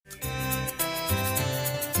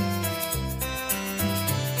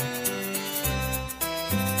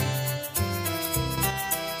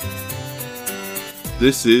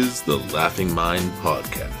This is the Laughing Mind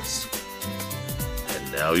Podcast.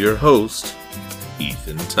 And now your host,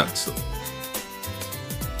 Ethan Tuxell.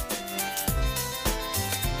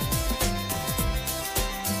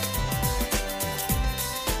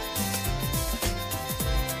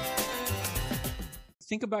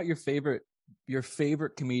 Think about your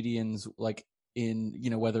favorite comedians, like in,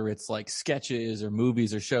 whether it's like sketches or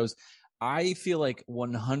movies or shows. I feel like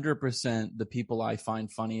 100% the people I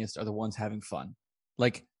find funniest are the ones having fun,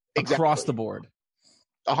 like across the board.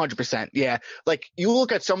 100%. Yeah. Like you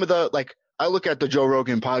look at some of I look at the Joe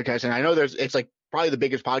Rogan podcast, and I know it's like probably the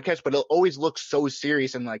biggest podcast, but it always looks so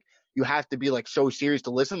serious, and like you have to be like so serious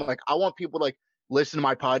to listen. Like I want people to like listen to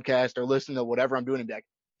my podcast or listen to whatever I'm doing and be like,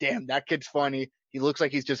 damn, that kid's funny. He looks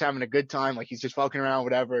like he's just having a good time. Like he's just fucking around,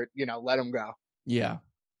 whatever, let him go. Yeah.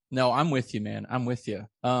 No, I'm with you, man. I'm with you.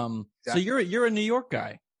 Exactly. So you're a New York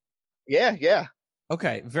guy. Yeah.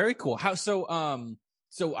 Okay. Very cool. So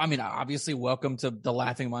I mean, obviously welcome to the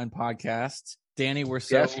Laughing Mind Podcast. Danny,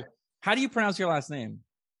 Yes. How do you pronounce your last name?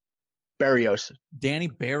 Berrios. Danny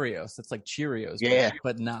Berrios. That's like Cheerios, yeah,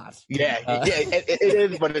 but not. Yeah,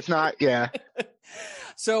 it is, but it's not. Yeah.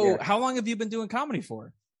 So how long have you been doing comedy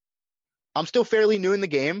for? I'm still fairly new in the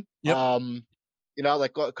game. Yep.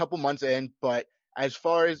 Like a couple months in, but as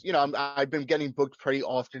far as, I've been getting booked pretty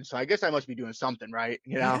often, so I guess I must be doing something right,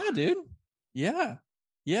 Yeah, dude. Yeah.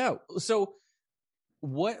 So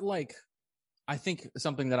what, I think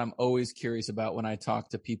something that I'm always curious about when I talk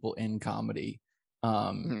to people in comedy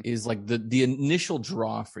is like the initial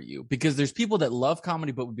draw for you, because there's people that love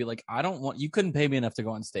comedy but would be like, you couldn't pay me enough to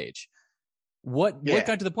go on stage. What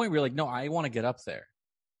got to the point where you're like, no, I want to get up there?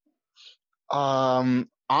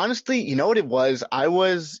 Honestly, you know what it was? I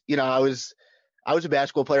was a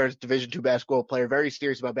basketball player, a Division II basketball player, very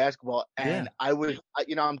serious about basketball. And I was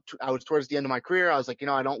towards the end of my career. I was like,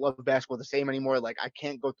 I don't love basketball the same anymore. Like I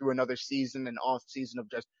can't go through another season and off season of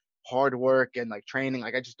just hard work and like training.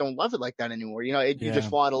 Like I just don't love it like that anymore. You just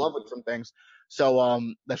fall out of love with some things. So,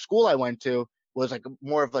 the school I went to was like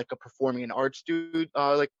more of like a performing and arts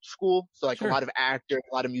school. So like a lot of actors,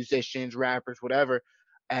 a lot of musicians, rappers, whatever.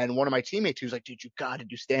 And one of my teammates, he was like, dude, you got to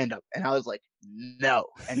do stand up. And I was like, no.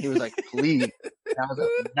 And he was like, please. And I was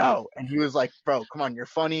like, no. And he was like, bro, come on, you're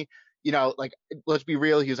funny. Let's be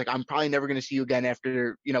real. He was like, I'm probably never going to see you again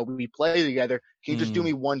after, we play together. Can you just do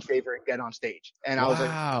me one favor and get on stage? And I was like,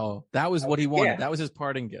 wow, that was what he wanted. Yeah. That was his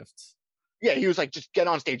parting gift. Yeah. He was like, just get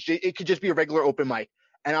on stage. It could just be a regular open mic.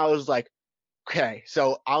 And I was like, okay.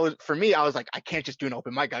 So I was like, I can't just do an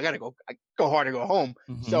open mic. I got to go hard or go home.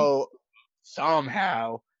 Mm-hmm. So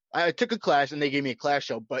somehow I took a class and they gave me a class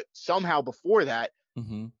show, but somehow before that,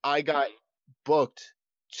 I got booked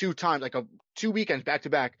 2 times, like 2 weekends back to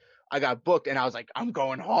back. I got booked and I was like, I'm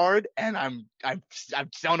going hard and I'm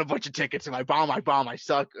selling a bunch of tickets. If I bomb, I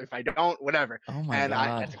suck. If I don't, whatever. Oh my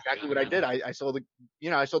God. That's exactly what I did. I sold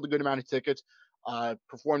a good amount of tickets,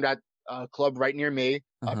 performed at a club right near me,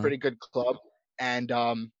 a pretty good club. And,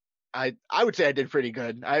 I would say I did pretty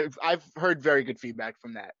good. I've heard very good feedback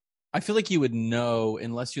from that. I feel like you would know,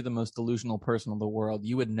 unless you're the most delusional person in the world,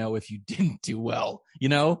 you would know if you didn't do well,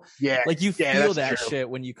 Yeah. Like you feel that true. Shit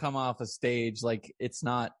when you come off a stage, like it's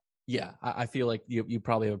not, I feel like you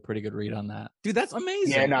probably have a pretty good read on that. Dude, that's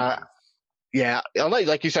amazing. Yeah.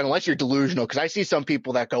 Like you said, unless you're delusional, because I see some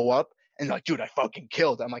people that go up and they're like, dude, I fucking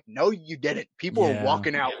killed. I'm like, no, you didn't. People are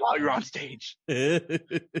walking out while you're on stage.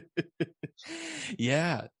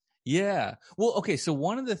 Yeah. Well, okay. So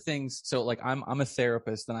one of the things, I'm a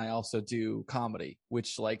therapist and I also do comedy,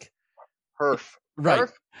 which Perf.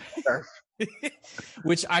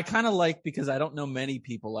 Which I kind of like because I don't know many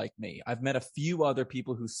people like me. I've met a few other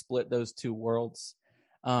people who split those two worlds.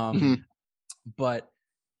 But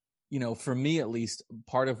for me, at least,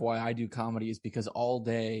 part of why I do comedy is because all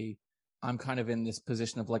day I'm kind of in this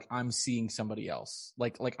position of like, I'm seeing somebody else.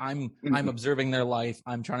 Like I'm observing their life.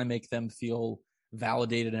 I'm trying to make them feel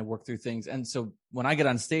validated and work through things. And so when I get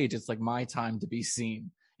on stage, it's like my time to be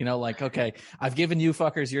seen, okay, I've given you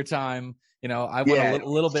fuckers your time. I want a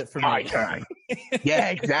little bit for my me. Turn. Yeah,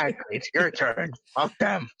 exactly. It's your turn. Fuck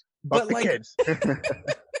them. Fuck the kids.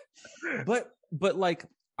 but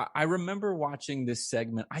I remember watching this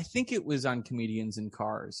segment. I think it was on Comedians in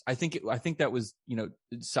Cars. I think that was,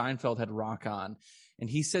 Seinfeld had Rock on, and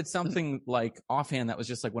he said something like offhand that was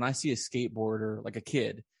just like, when I see a skateboarder, like a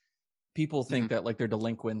kid, people think that like they're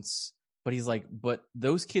delinquents, but he's like, but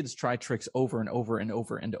those kids try tricks over and over and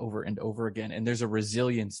over and over and over again. And there's a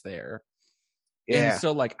resilience there. Yeah. And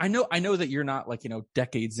so like, I know that you're not like,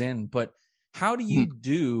 decades in, but how do you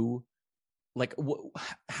do like,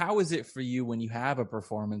 how is it for you when you have a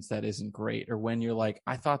performance that isn't great, or when you're like,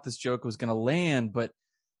 I thought this joke was going to land, but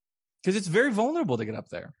because it's very vulnerable to get up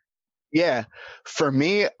there. Yeah. For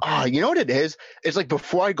me, you know what it is? It's like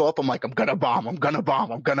before I go up, I'm like, I'm going to bomb. I'm going to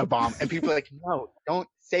bomb. I'm going to bomb. And people are like, no, don't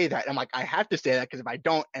say that. I'm like, I have to say that because if I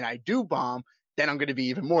don't and I do bomb, then I'm going to be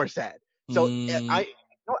even more sad. So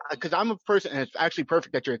because I'm a person, and it's actually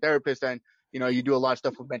perfect that you're a therapist and, you know, you do a lot of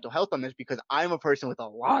stuff with mental health on this, because I'm a person with a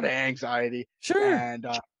lot of anxiety. Sure. And,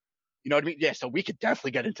 you know what I mean? Yeah. So we could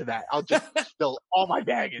definitely get into that. I'll just spill all my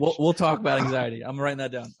baggage. We'll talk about anxiety. I'm writing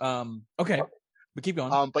that down. Okay. But keep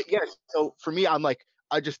going. But yeah, so for me, I'm like,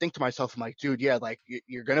 I just think to myself, I'm like, dude, yeah, like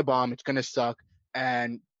you're going to bomb. It's going to suck.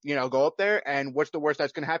 And, you know, go up there. And what's the worst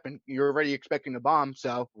that's going to happen? You're already expecting to bomb.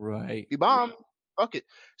 So right. you bomb. Fuck it.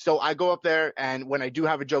 So I go up there. And when I do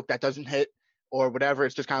have a joke that doesn't hit or whatever,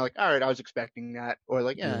 it's just kind of like, all right, I was expecting that. Or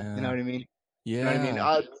like, yeah, you know what I mean? Yeah. You know what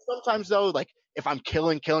I mean? Sometimes though, like if I'm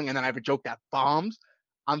killing, and then I have a joke that bombs,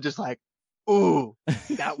 I'm just like, ooh,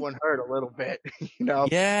 that one hurt a little bit, you know?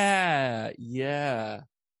 Yeah. Yeah.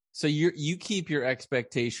 So you keep your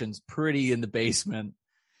expectations pretty in the basement.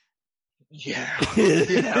 Yeah.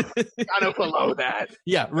 Yeah. Kind of below that.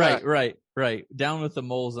 Yeah. Right. Down with the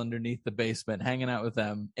moles underneath the basement, hanging out with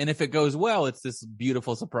them. And if it goes well, it's this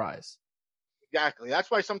beautiful surprise. Exactly. That's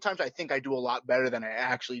why sometimes I think I do a lot better than I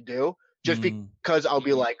actually do. Just because I'll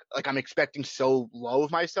be like I'm expecting so low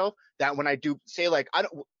of myself that when I do say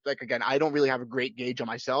I don't really have a great gauge on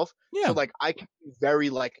myself. Yeah. So like I can be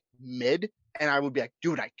very like mid and I would be like,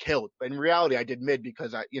 dude, I killed. But in reality, I did mid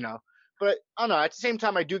because but I don't know. At the same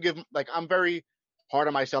time, I do give I'm very hard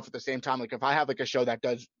on myself at the same time. Like if I have like a show that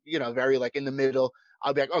does, very like in the middle,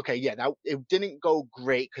 I'll be like, okay, yeah, that it didn't go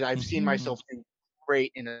great because I've seen myself do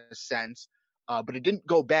great in a sense, but it didn't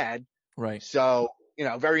go bad. Right. So,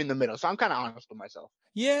 very in the middle. So I'm kind of honest with myself.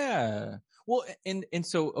 Yeah. Well, and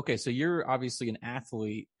so, okay. So you're obviously an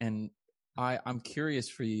athlete, and I'm curious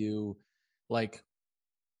for you, like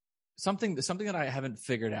something that I haven't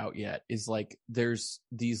figured out yet is like, there's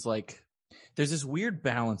this weird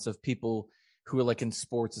balance of people who are like in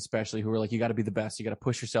sports, especially, who are like, you got to be the best. You got to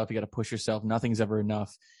push yourself. Nothing's ever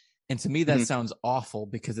enough. And to me, that sounds awful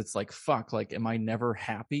because it's like, fuck, like, am I never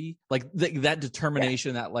happy? Like that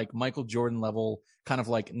determination, that like Michael Jordan level kind of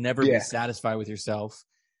like never be satisfied with yourself.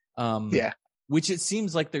 Which it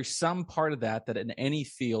seems like there's some part of that in any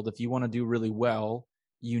field, if you want to do really well,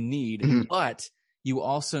 you need, but you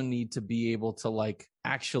also need to be able to like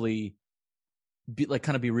actually be like,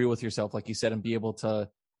 kind of be real with yourself, like you said, and be able to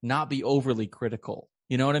not be overly critical.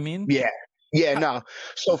 You know what I mean? Yeah. Yeah, no.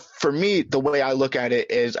 So for me, the way I look at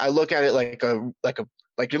it is I look at it like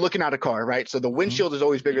you're looking at a car, right? So the windshield is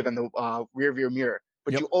always bigger than the rear view mirror,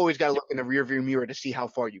 but you always got to look in the rear view mirror to see how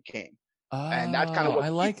far you came. And that's kind of what I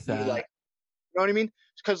like that. Like, you know what I mean?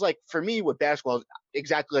 Because like for me with basketball,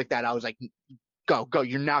 exactly like that. I was like, go.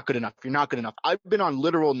 You're not good enough. I've been on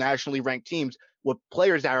literal nationally ranked teams with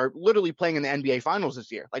players that are literally playing in the NBA finals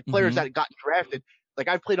this year, like players that got drafted. Like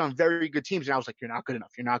I've played on very good teams, and I was like, you're not good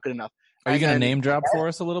enough. Are you going to name drop for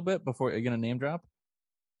us a little bit before? Are you going to name drop?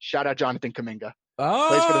 Shout out Jonathan Kuminga. Oh,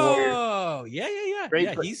 plays for the Warriors. Yeah.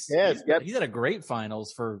 Great He's had a great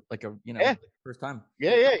finals for like first time.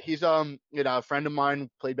 Yeah. He's a friend of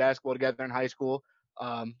mine, played basketball together in high school.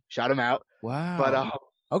 Shout him out. Wow.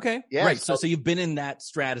 But okay. Yeah. Right. So you've been in that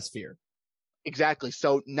stratosphere. Exactly.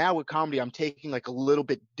 So now with comedy, I'm taking like a little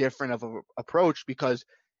bit different of an approach, because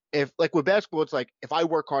if like with basketball, it's like if I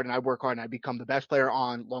work hard and I become the best player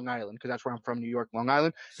on Long Island, because that's where I'm from, New York, Long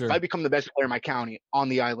Island. Sure. If I become the best player in my county on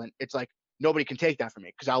the island, it's like nobody can take that from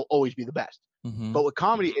me because I'll always be the best. But with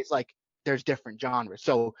comedy, it's like there's different genres.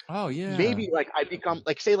 So maybe like I become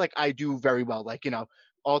like, say like I do very well, like,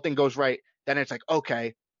 all thing goes right. Then it's like,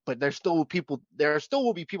 okay, but there still will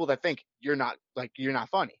be people that think you're not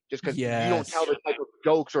funny just because you don't tell the type of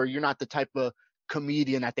jokes, or you're not the type of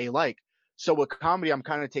comedian that they like. So with comedy, I'm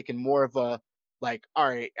kind of taking more of a like, all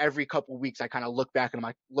right, every couple of weeks I kind of look back and I'm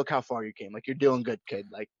like, look how far you came. Like, you're doing good, kid.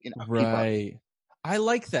 Like, right. I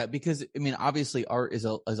like that because I mean, obviously art is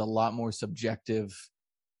a lot more subjective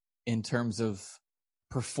in terms of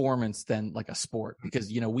performance than like a sport,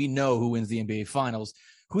 because, we know who wins the NBA finals.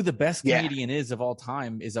 Who the best comedian is of all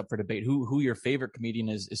time is up for debate. Who your favorite comedian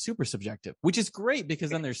is super subjective, which is great because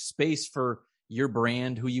then there's space for your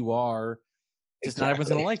brand, who you are. Just not everyone's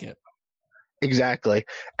going to like it. Exactly.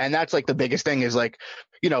 And that's like the biggest thing is like,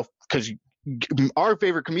 because our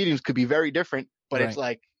favorite comedians could be very different, but it's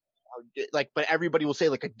like, but everybody will say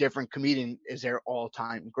like a different comedian is their all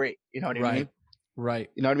time great. You know what I mean? Right.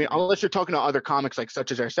 You know what I mean? Unless you're talking to other comics, like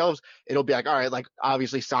such as ourselves, it'll be like, all right, like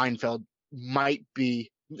obviously Seinfeld might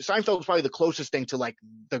be Seinfeld was probably the closest thing to like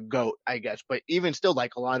the GOAT, I guess. But even still,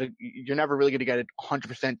 like you're never really going to get a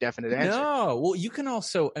 100% definite answer. No, well, you can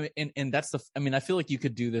also, I mean, and that's I feel like you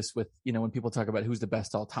could do this with, when people talk about who's the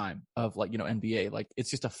best all time of like, NBA, like it's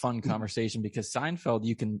just a fun conversation because Seinfeld,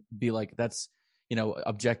 you can be like, that's,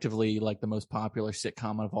 objectively like the most popular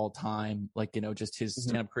sitcom of all time. Like, just his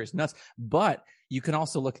stand-up career is nuts. But you can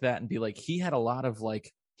also look at that and be like, he had a lot of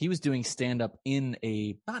like, he was doing stand-up not in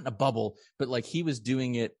a bubble, but like he was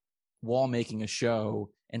doing it while making a show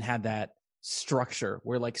and had that structure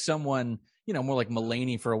where like someone, more like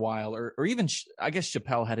Mulaney for a while, or even I guess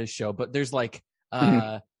Chappelle had his show, but there's like,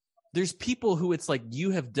 there's people who it's like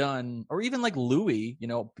you have done, or even like Louis,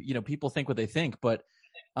 people think what they think, but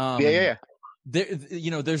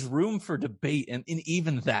there's room for debate and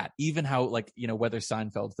even how like, whether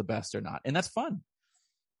Seinfeld's the best or not. And that's fun.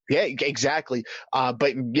 Yeah, exactly.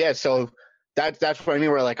 But yeah, so that's what I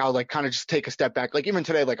mean, where like I'll like kind of just take a step back. Like even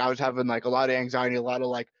today, like I was having like a lot of anxiety, a lot of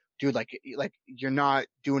like, dude, like you're not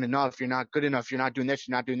doing enough, you're not good enough, you're not doing this,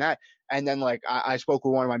 you're not doing that. And then like I spoke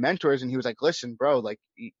with one of my mentors and he was like, listen, bro, like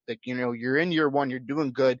you're in year one, you're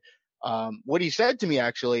doing good. What he said to me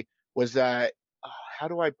actually was that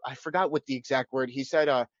I forgot what the exact word he said,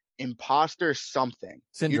 imposter something.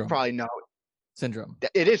 Syndrome. You'd probably know. Syndrome.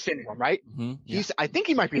 It is syndrome, right? Mm-hmm. Yeah. I think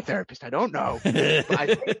he might be a therapist. I don't know. But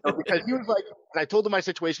I think so, because he was like, I told him my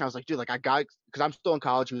situation. I was like, dude, like because I'm still in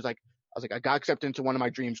college. He was like, I got accepted into one of my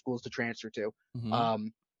dream schools to transfer to. Mm-hmm.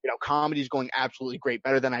 Comedy's going absolutely great,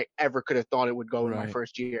 better than I ever could have thought it would go in my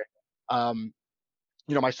first year.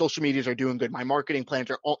 My social medias are doing good. My marketing plans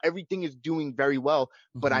everything is doing very well,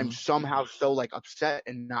 but I'm somehow so like upset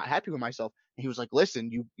and not happy with myself. And he was like,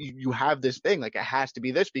 listen, you have this thing, like it has to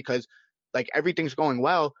be this because like everything's going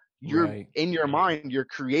well. You're in your mind, you're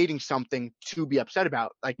creating something to be upset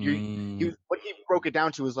about. Like what he broke it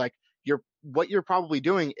down to is like, what you're probably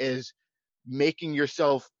doing is making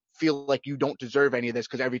yourself feel like you don't deserve any of this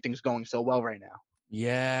because everything's going so well right now.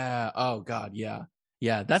 Yeah. Oh God. Yeah.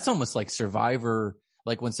 Yeah. That's almost like Survivor.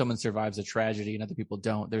 Like when someone survives a tragedy and other people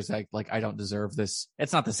don't, there's like, I don't deserve this.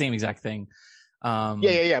 It's not the same exact thing.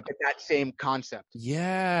 Yeah. But that same concept.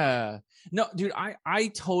 Yeah. No, dude, I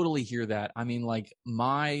totally hear that. I mean, like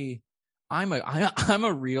I'm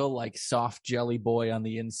a real like soft jelly boy on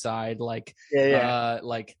the inside. Like,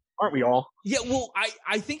 like, aren't we all? Yeah. Well,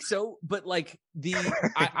 I think so. But like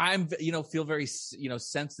I'm, feel very,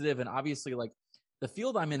 sensitive, and obviously like the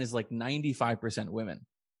field I'm in is like 95% women,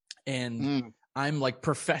 and I'm like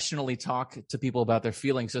professionally talk to people about their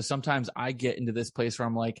feelings. So sometimes I get into this place where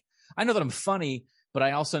I'm like, I know that I'm funny, but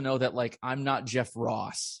I also know that like, I'm not Jeff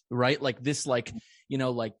Ross, right? Like this, like,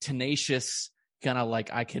 like tenacious kind of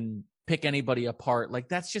like, I can pick anybody apart. Like,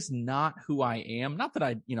 that's just not who I am. Not that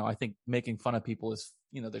I think making fun of people is,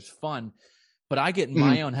 there's fun, but I get in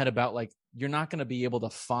my own head about like, you're not going to be able to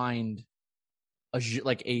find a seat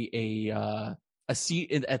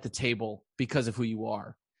at the table because of who you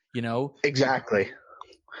are, Exactly.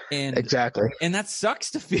 And that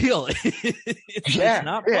sucks to feel. It's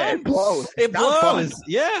not fun. It blows.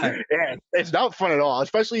 Yeah. It's not fun at all.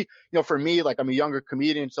 Especially, for me, like I'm a younger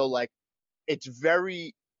comedian. So like,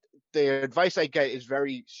 the advice I get is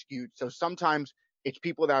very skewed. So sometimes it's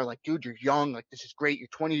people that are like, dude, you're young. Like, this is great. You're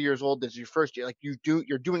 20 years old. This is your first year. Like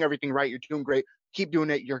you're doing everything right. You're doing great. Keep doing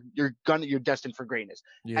it. You're destined for greatness.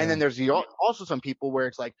 Yeah. And then there's also some people where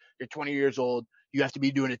it's like, you're 20 years old. You have to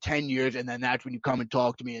be doing it 10 years. And then that's when you come and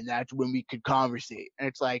talk to me. And that's when we could conversate. And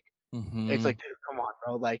it's like, dude, come on,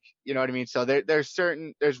 bro. Like, you know what I mean? So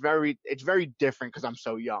it's very different because I'm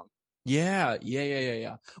so young. Yeah.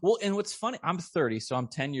 Well, and what's funny, I'm 30, so I'm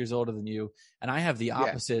 10 years older than you. And I have the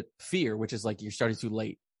opposite fear, which is like, you're starting too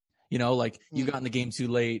late, like you got in the game too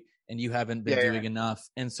late and you haven't been doing enough.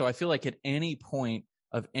 And so I feel like at any point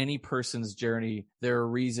of any person's journey, there are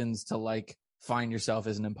reasons to like find yourself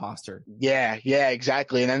as an imposter. Yeah,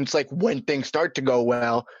 exactly. And then it's like when things start to go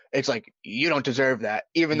well, it's like, you don't deserve that.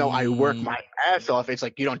 Even though I work my ass off, it's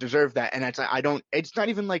like, you don't deserve that. And it's like, it's not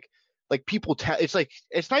even like people tell, it's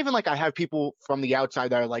not even like I have people from the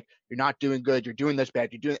outside that are like, you're not doing good, you're doing this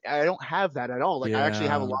bad, I don't have that at all. Like I actually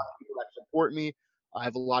have a lot of people that support me. I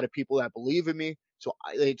have a lot of people that believe in me. So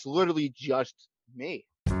it's literally just me.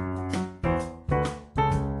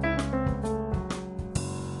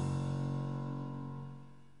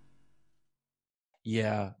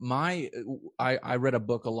 Yeah. I read a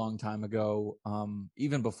book a long time ago,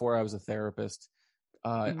 even before I was a therapist.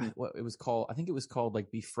 What it was called, I think it was called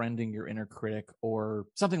like Befriending Your Inner Critic or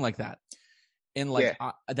something like that. And like,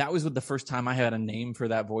 that was the first time I had a name for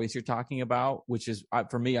that voice you're talking about, which is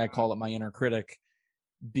for me, I call it my inner critic,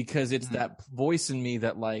 because it's that voice in me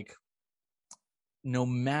that like, no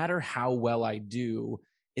matter how well I do,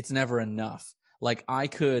 it's never enough. Like I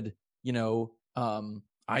could,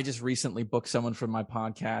 I just recently booked someone for my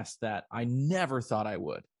podcast that I never thought I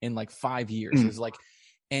would in like 5 years. It was like,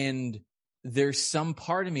 and there's some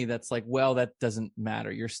part of me that's like, well, that doesn't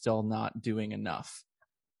matter. You're still not doing enough.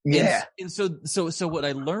 Yeah. And so what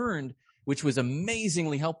I learned, which was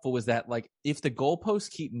amazingly helpful, was that like, if the goalposts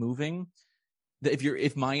keep moving,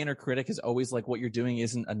 if my inner critic is always like, what you're doing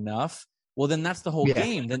isn't enough, well, then that's the whole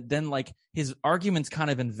game. Then like his argument's kind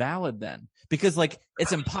of invalid then, because like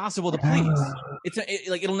it's impossible to please.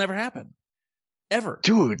 Like it'll never happen, ever.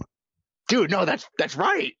 Dude, no, that's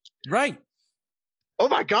right. Right. Oh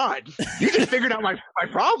my God, you just figured out my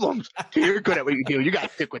problems. Dude, you're good at what you do. You got to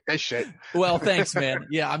stick with this shit. Well, thanks, man.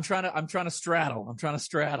 Yeah, I'm trying to straddle.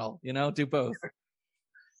 Do both.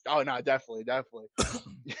 Oh no, definitely.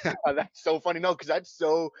 Yeah, that's so funny. No, because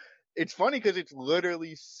it's funny because it's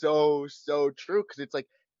literally so true. Because it's like,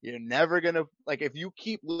 you're never gonna, like, if you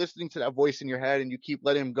keep listening to that voice in your head and you keep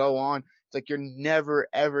letting him go on, it's like you're never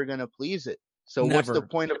ever gonna please it. So what's the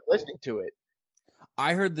point of listening to it?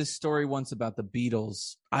 I heard this story once about the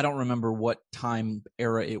Beatles. I don't remember what time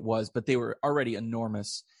era it was, but they were already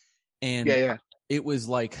enormous. And it was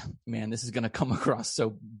like, man, this is going to come across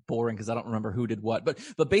so boring because I don't remember who did what.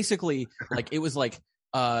 But basically, like, it was like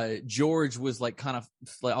George was like kind of,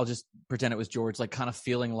 I'll just pretend it was George, like kind of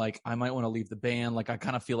feeling like I might want to leave the band. Like I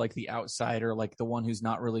kind of feel like the outsider, like the one who's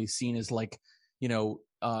not really seen as like,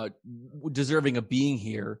 deserving of being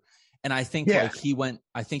here. And I think he went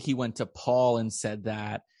to Paul and said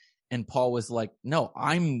that, and Paul was like, no,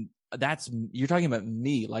 you're talking about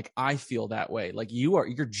me. Like, I feel that way. Like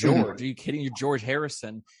you're George. Are you kidding? You're George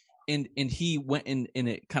Harrison. And he went and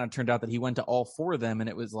it kind of turned out that he went to all four of them. And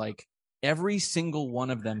it was like, every single one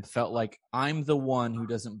of them felt like I'm the one who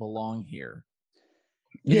doesn't belong here.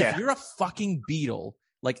 And if you're a fucking Beatle,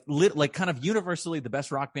 like kind of universally the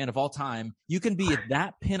best rock band of all time, you can be at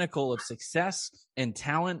that pinnacle of success and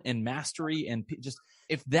talent and mastery, and just,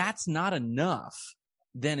 if that's not enough,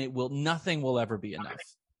 then nothing will ever be enough,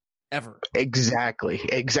 ever. Exactly.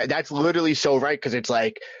 That's literally so right, because it's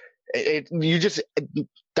like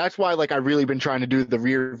that's why, like, I've really been trying to do the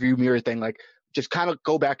rear view mirror thing, like just kind of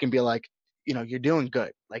go back and be like, you're doing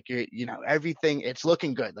good, like everything, it's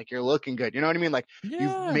looking good, like you're looking good, you know what I mean, like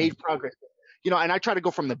you've made progress. And I try to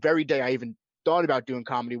go from the very day I even thought about doing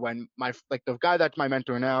comedy, when the guy that's my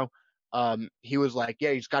mentor now, he was like,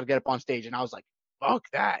 yeah, you just got to get up on stage. And I was like, fuck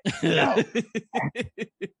that. No.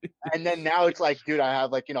 And then now it's like, dude, I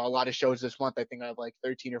have a lot of shows this month. I think I have like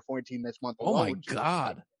 13 or 14 this month alone. Oh my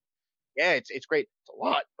God. Yeah, it's great. It's a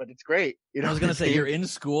lot, but it's great. I was going to say, you're in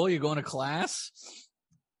school, you're going to class.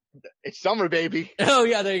 It's summer, baby. Oh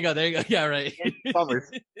yeah. There you go. Yeah. Right. Summer.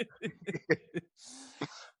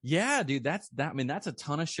 Yeah, dude, that's a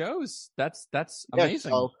ton of shows. That's amazing.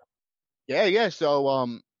 So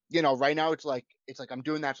right now it's like I'm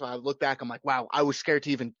doing that. So I look back, I'm like, wow, I was scared to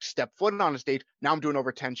even step foot on a stage. Now I'm doing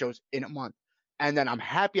over 10 shows in a month. And then I'm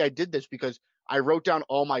happy I did this, because I wrote down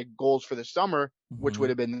all my goals for the summer, which would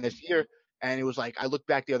have been this year. And it was like, I looked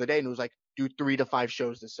back the other day and it was like, do 3 to 5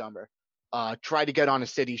 shows this summer. Try to get on a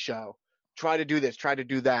city show. Try to do this, try to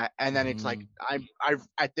do that. And then it's like, I've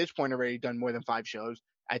at this point already done more than 5 shows.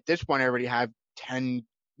 At this point, I already have 10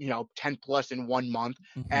 plus in 1 month.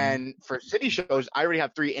 And for city shows, I already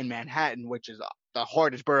have 3 in Manhattan, which is the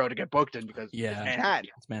hardest borough to get booked in, because it's Manhattan.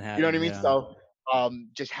 It's Manhattan. You know what I mean? Yeah. So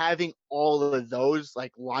just having all of those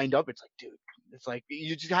like lined up, it's like, dude, it's like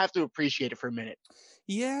you just have to appreciate it for a minute.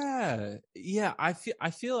 Yeah. I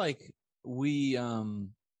feel like we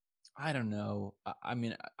I don't know. I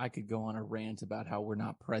mean, I could go on a rant about how we're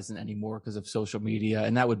not present anymore because of social media,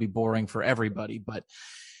 and that would be boring for everybody. But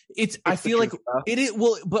I feel like it is.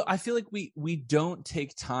 Well, but I feel like we don't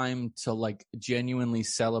take time to like genuinely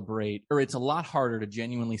celebrate, or it's a lot harder to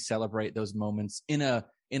genuinely celebrate those moments in an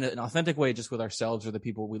authentic way, just with ourselves or the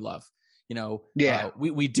people we love.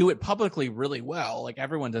 We do it publicly really well. Like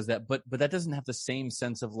everyone does that, but that doesn't have the same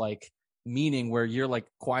sense of like meaning where you're like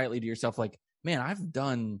quietly to yourself, like, man, I've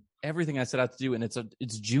done everything I set out to do, and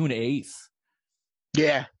it's June 8th.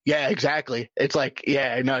 Yeah, exactly. It's like,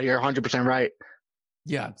 no, you're 100% right.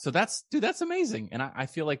 Yeah, so that's amazing, and I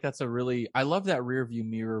feel like that's I love that rear view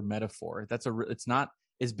mirror metaphor. It's not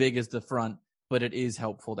as big as the front, but it is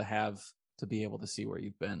helpful to have, to be able to see where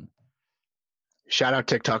you've been. Shout out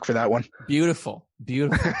TikTok for that one. Beautiful.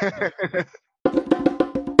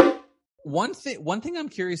 One thing I'm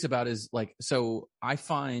curious about is like, so I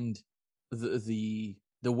find the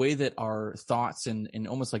way that our thoughts and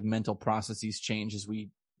almost like mental processes change as we,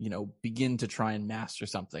 begin to try and master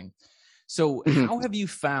something. So how have you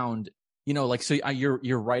found you know, like, so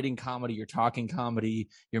you're writing comedy, you're talking comedy,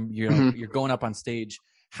 you're going up on stage.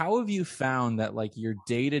 How have you found that like your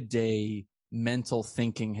day-to-day mental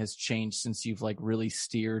thinking has changed since you've like really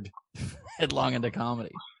steered headlong into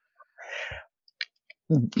comedy?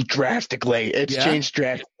 Drastically. It's changed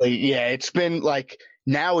drastically. Yeah, it's been like,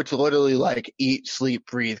 now it's literally like eat, sleep,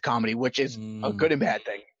 breathe comedy, which is a good and bad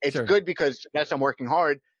thing. It's good because yes, I'm working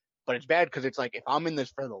hard, but it's bad because it's like, if I'm in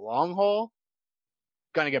this for the long haul,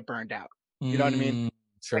 gonna get burned out. You know what I mean?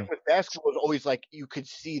 Sure. Like with basketball, it's always like you could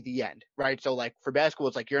see the end, right? So like for basketball,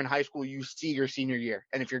 it's like you're in high school, you see your senior year,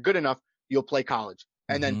 and if you're good enough, you'll play college.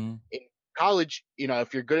 And then in college, you know,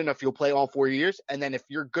 if you're good enough, you'll play all 4 years. And then if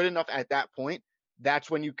you're good enough at that point, that's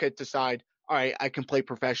when you could decide, all right, I can play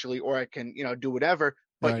professionally, or I can, you know, do whatever.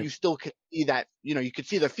 But you still can see that, you know, you could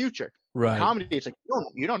see the future. Right. Comedy, it's like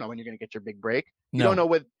you don't know when you're gonna get your big break. You don't know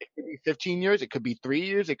what, it could be 15 years, it could be 3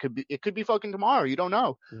 years, it could be fucking tomorrow. You don't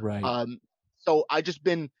know. Right. So I just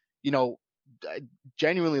been, you know,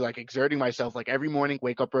 genuinely like exerting myself. Like every morning,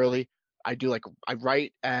 wake up early. I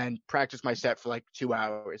write and practice my set for like 2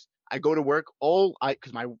 hours. I go to work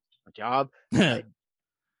because my job, I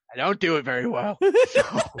don't do it very well. So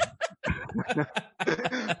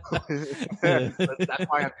that's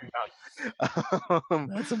why I'm too young.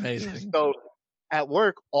 That's amazing. So at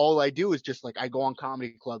work, all I do is just like, I go on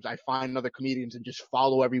comedy clubs. I find other comedians and just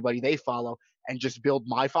follow everybody they follow and just build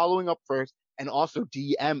my following up first. And also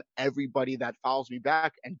DM everybody that follows me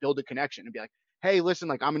back and build a connection and be like, hey, listen,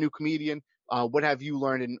 like I'm a new comedian. What have you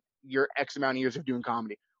learned in your X amount of years of doing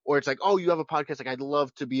comedy? Or it's like, oh, you have a podcast. Like I'd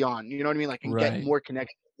love to be on, you know what I mean? Like, and get more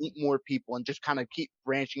connections, meet more people, and just kind of keep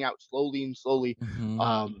branching out slowly,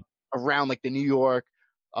 around like the New York,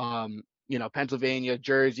 you know, Pennsylvania,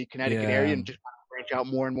 Jersey, Connecticut area, and just branch out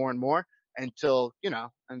more and more and more until, you know,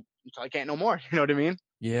 until I can't no more. You know what I mean?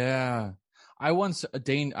 Yeah. I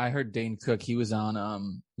heard Dane Cook, he was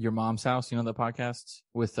on Your Mom's House, you know, the podcast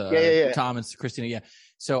with Tom and Christina. Yeah.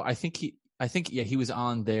 So I think he was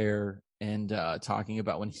on there and talking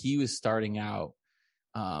about when he was starting out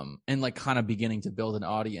and like kind of beginning to build an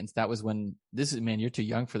audience. That was when you're too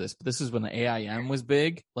young for this, but this is when the AIM was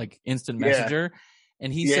big, like instant messenger.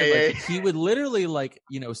 And he said he would literally like,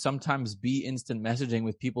 you know, sometimes be instant messaging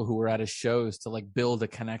with people who were at his shows to like build a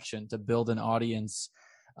connection, to build an audience.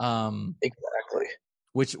 Exactly.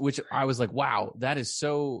 Which I was like, wow, that is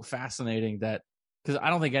so fascinating. That because I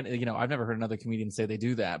don't think you know, I've never heard another comedian say they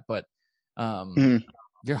do that, but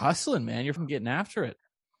you're hustling, man. You're from getting after it.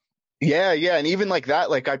 Yeah, and even like that,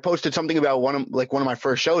 like I posted something about one of my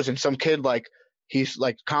first shows, and some kid like he's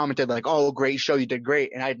like commented like, "Oh, great show, you did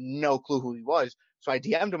great," and I had no clue who he was. So I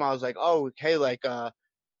DM'd him. I was like, "Oh, hey, like,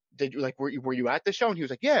 did you like were you at the show?" And he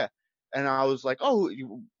was like, "Yeah." And I was like, "Oh,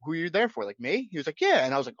 who are you there for? Like me?" He was like, "Yeah."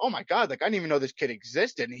 And I was like, "Oh my God, like I didn't even know this kid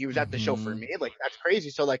existed." And he was at the show for me. Like that's crazy.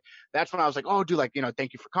 So like that's when I was like, "Oh, dude, like, you know,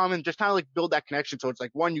 thank you for coming." Just kind of like build that connection. So it's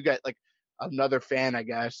like one, you get like another fan, I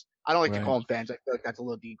guess. I don't like to call them fans. I feel like that's a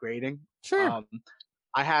little degrading. Sure.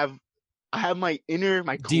 I have my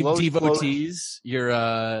close devotees.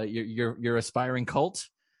 Your aspiring cult.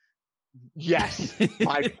 Yes,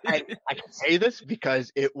 I can say this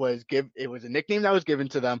because it was a nickname that was given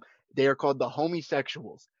to them. They are called the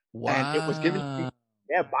homosexuals. Wow. And it was given to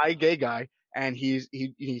me, by a gay guy, and he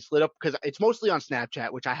slid up because it's mostly on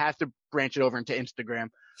Snapchat, which I have to branch it over into Instagram.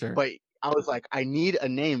 Sure. But I was like, I need a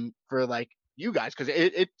name for like you guys, because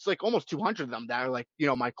it's like almost 200 of them that are like, you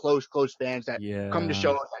know, my close fans that come to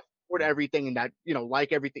shows, that support everything, and that, you know,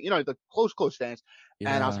 like everything, you know, the close fans.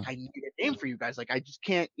 And I was like, I need a name for you guys. Like, I just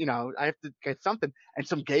can't, you know, I have to get something. And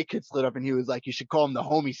some gay kid slid up and he was like, you should call them the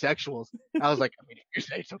homosexuals. I was like, I mean, if you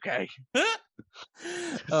say it's okay.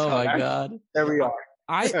 Oh my God. There we are.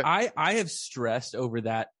 I have stressed over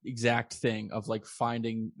that exact thing of like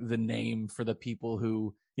finding the name for the people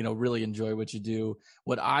who, you know, really enjoy what you do.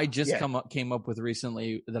 What I just came up with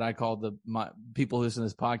recently that I called my people who listen to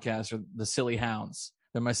this podcast are the silly hounds.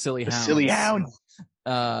 They're my silly hounds. Silly hounds.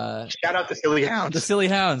 Shout out to Silly Hounds. The Silly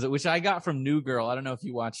Hounds, which I got from New Girl. I don't know if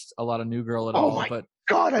you watched a lot of New Girl at all. Oh my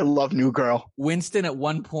God, I love New Girl. Winston at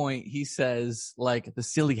one point he says like the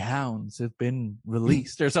Silly Hounds have been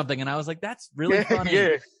released or something, and I was like, that's really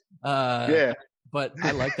funny. But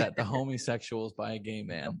I like that, the homosexuals by a gay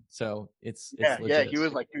man. So it's legit. He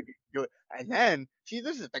was like, dude, do it. And then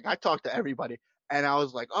this is like, I talked to everybody, and I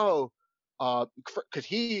was like, because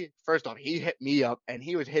he hit me up and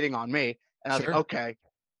he was hitting on me, and I was like, okay,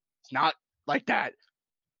 it's not like that,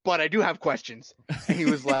 but I do have questions. And he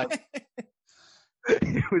was like,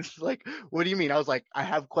 what do you mean? I was like, I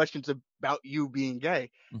have questions about you being gay.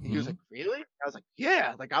 And he was like, really? I was like,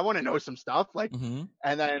 yeah, like I want to know some stuff. Like,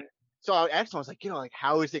 and then So I asked him, I was like, like,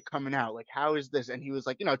 how is it coming out? Like, how is this? And he was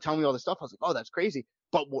like, telling me all this stuff. I was like, oh, that's crazy.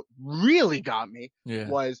 But what really got me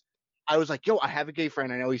was I was like, I have a gay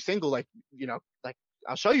friend. I know he's single. Like, like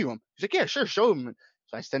I'll show you him. He's like, yeah, sure. Show him.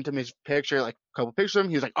 So I sent him his picture, like a couple pictures of him.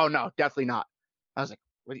 He was like, oh no, definitely not. I was like,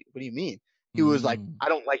 what do you mean? He was like, I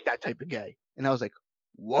don't like that type of gay. And I was like,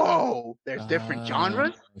 whoa, there's different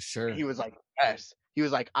genres. Sure. And he was like, yes. He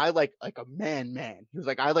was like, I like a man. He was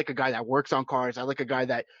like, I like a guy that works on cars. I like a guy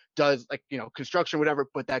that does like, construction, whatever,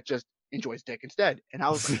 but that just enjoys dick instead. And I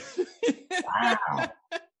was like, wow.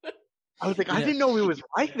 I was like, I didn't know he was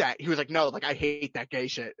like that. He was like, no, like I hate that gay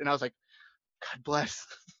shit. And I was like, God bless.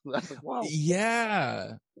 I was like, wow.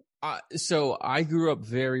 Yeah. So I grew up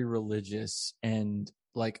very religious and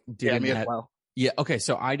like didn't me have, as well. Yeah. Okay.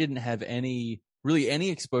 So I didn't have any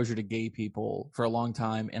exposure to gay people for a long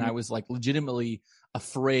time. And I was like legitimately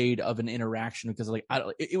afraid of an interaction because like,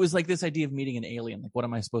 it was like this idea of meeting an alien. Like, what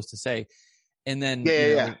am I supposed to say? And then,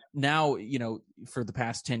 now, for the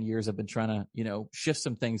past 10 years, I've been trying to, shift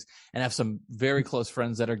some things and have some very close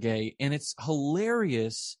friends that are gay. And it's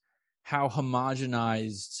hilarious how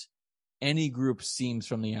homogenized any group seems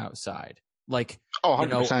from the outside. Like,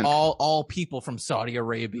 100%. all people from Saudi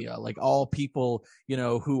Arabia, like all people,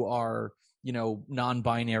 who are,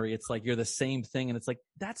 non-binary. It's like, you're the same thing. And it's like,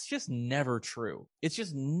 that's just never true. It's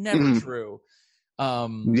just never true.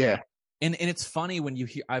 And it's funny when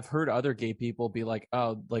I've heard other gay people be like,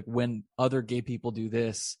 oh, like when other gay people do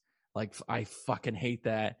this, like I fucking hate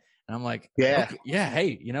that. And I'm like, okay,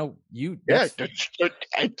 hey, it's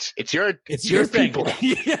your thing.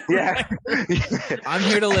 Yeah. I'm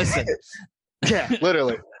here to listen. Yeah,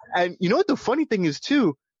 literally. And you know what the funny thing is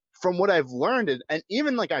too, from what I've learned, and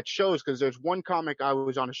even like at shows, because there's one comic I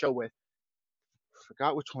was on a show with, I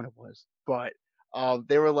forgot which one it was, but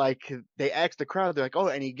they were like, they asked the crowd, they're like, oh,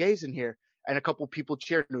 any gays in here? And a couple people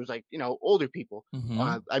cheered, and it was like, older people.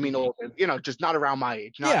 I mean, older, just not around my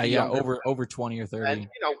age. Not over 20 or 30.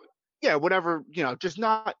 And, whatever, just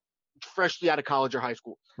not freshly out of college or high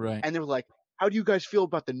school. Right. And they were like, how do you guys feel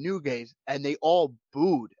about the new gays? And they all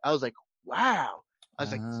booed. I was like, wow. I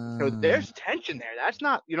was like, so there's tension there. That's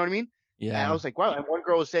not, you know what I mean? Yeah. And I was like, wow. And one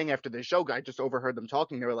girl was saying after the show, I just overheard them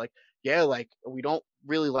talking. They were like, yeah, like we don't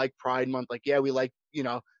really like Pride Month. Like, yeah, we like,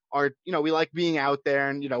 we like being out there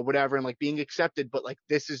and, whatever, and like being accepted. But like,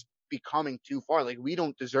 this is becoming too far. Like, we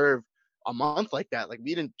don't deserve a month like that. Like,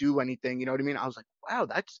 we didn't do anything. You know what I mean? I was like, wow,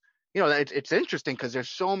 that's, it's interesting because there's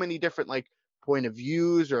so many different like point of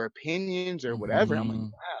views or opinions or whatever. I'm like,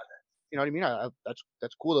 wow, you know what I mean?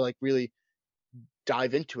 That's cool to like really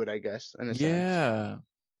dive into it, I guess. In a sense.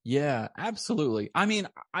 Yeah, absolutely. I mean,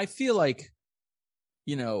 I feel like,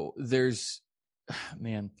 there's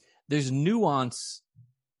nuance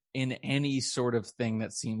in any sort of thing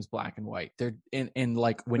that seems black and white. There, and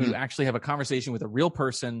like when you actually have a conversation with a real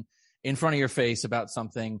person in front of your face about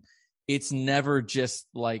something, it's never just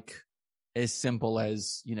like as simple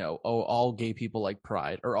as, all gay people like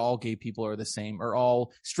Pride, or all gay people are the same, or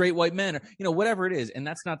all straight white men, or, whatever it is. And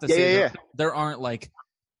that's not to say there aren't like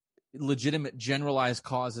legitimate generalized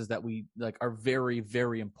causes that we like are very,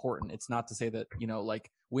 very important. It's not to say that, like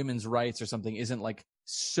women's rights or something isn't like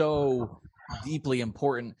so deeply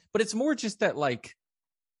important, but it's more just that like,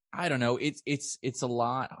 I don't know, it's a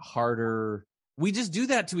lot harder. We just do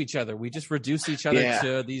that to each other. We just reduce each other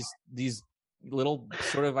to these little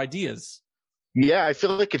sort of ideas. Yeah, I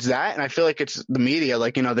feel like it's that, and I feel like it's the media,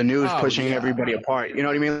 like, the news pushing everybody apart. You know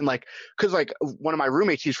what I mean? Like, because like one of my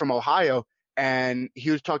roommates, he's from Ohio, and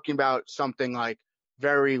he was talking about something like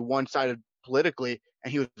very one-sided politically,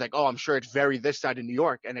 and he was like, oh, I'm sure it's very this side in New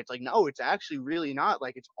York. And it's like, no, it's actually really not.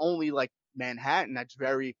 Like, it's only like Manhattan that's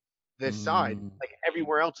very this side. Like,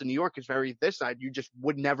 everywhere else in New York is very this side. You just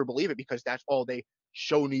would never believe it because that's all they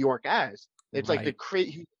show New York as. It's like the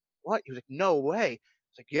crazy. What? He was like, no way.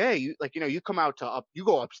 It's like, yeah, you like, you come out to you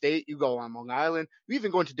go upstate, you go on Long Island, you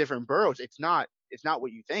even go into different boroughs. It's not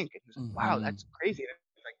what you think. And he was like, wow, that's crazy. And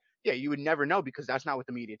it's like, yeah, you would never know because that's not what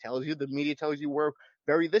the media tells you. The media tells you we're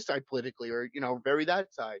very this side politically, or, very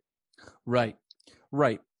that side. Right.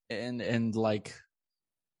 And like,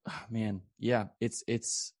 oh, man, yeah,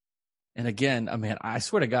 it's, and again, I mean, I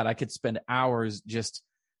swear to God, I could spend hours just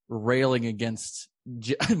railing against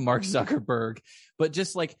Mark Zuckerberg, but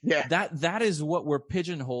just like that is what we're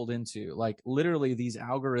pigeonholed into. Like, literally these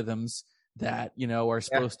algorithms that, are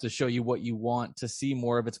supposed to show you what you want to see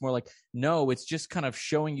more of. It's more like, no, it's just kind of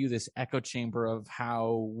showing you this echo chamber of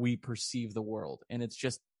how we perceive the world. And it's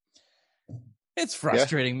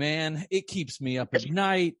frustrating, man. It keeps me up at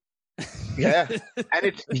night. Yeah. And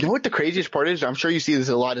it's, you know what the craziest part is? I'm sure you see this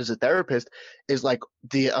a lot as a therapist, is like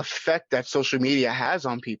the effect that social media has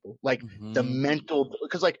on people. Like the mental,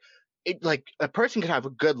 because like it, like a person can have a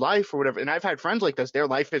good life or whatever. And I've had friends like this. Their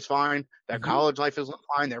life is fine. Their college life is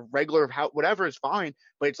fine. Their regular, whatever is fine.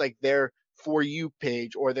 But it's like their For You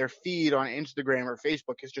page or their feed on Instagram or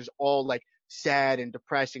Facebook is just all like sad and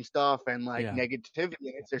depressing stuff and like negativity.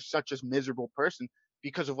 And they're such a miserable person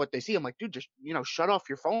because of what they see. I'm like, dude, just, shut off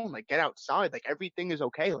your phone, like get outside, like everything is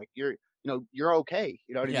okay. Like you're okay.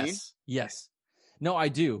 You know what I mean? Yes. No, I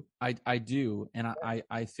do. I do. And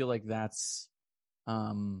I feel like that's,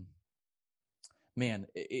 man,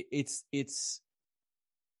 it's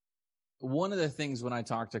one of the things when I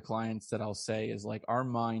talk to clients that I'll say is like, our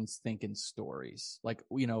minds think in stories. Like,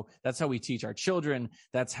 that's how we teach our children.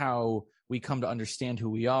 That's how we come to understand who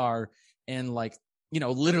we are. And like,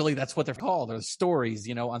 literally that's what they're called. They're stories,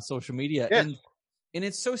 on social media. Yeah. And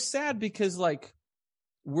it's so sad because like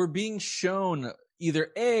we're being shown either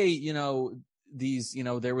these,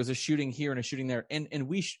 there was a shooting here and a shooting there. And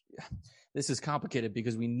this is complicated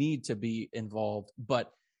because we need to be involved,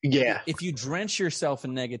 but if you drench yourself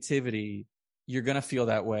in negativity, you're going to feel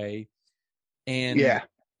that way. And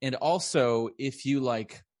also if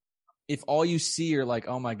all you see are like,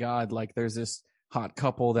 oh my God, like there's this hot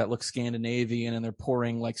couple that looks Scandinavian and they're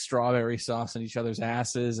pouring like strawberry sauce in each other's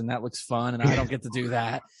asses and that looks fun and I don't get to do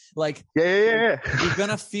that. Like, you're going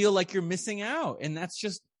to feel like you're missing out. And that's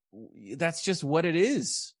just what it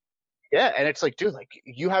is. Yeah. And it's like, dude, like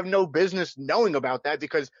you have no business knowing about that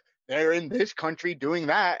because they're in this country doing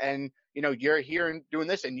that. And, you're here and doing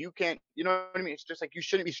this and you can't, you know what I mean? It's just like, you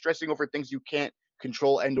shouldn't be stressing over things you can't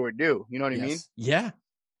control and or do. You know what I mean? Yeah.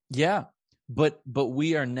 Yeah. But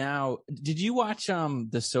we are now, did you watch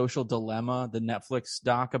The Social Dilemma, the Netflix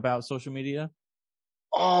doc about social media?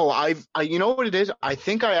 Oh, I you know what it is? I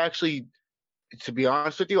think I actually, to be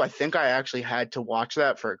honest with you, I think I actually had to watch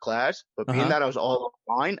that for a class, but being that I was all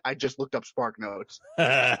online, I just looked up Spark Notes.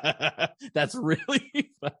 That's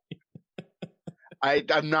really funny.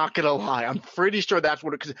 I'm not going to lie. I'm pretty sure that's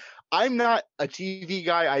what because I'm not a TV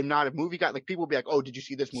guy. I'm not a movie guy. Like people will be like, oh, did you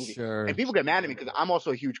see this movie? Sure. And people get mad at me because I'm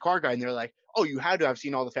also a huge car guy. And they're like, oh, you had to have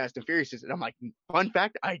seen all the Fast and Furiouses. And I'm like, fun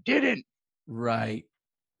fact, I didn't. Right.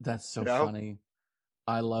 That's so funny.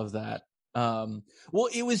 I love that. Well,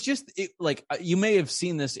 it was just like you may have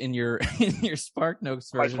seen this in your Spark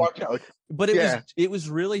Notes version, but it was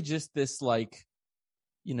really just this like,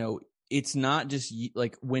 it's not just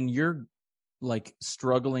like when you're like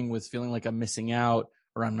struggling with feeling like I'm missing out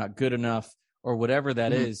or I'm not good enough or whatever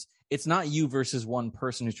that is. It's not you versus one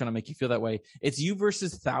person who's trying to make you feel that way. It's you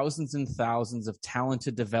versus thousands and thousands of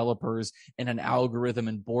talented developers and an algorithm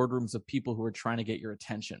and boardrooms of people who are trying to get your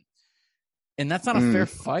attention. And that's not a fair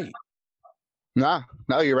fight. No,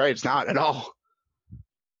 you're right. It's not at all.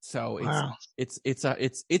 So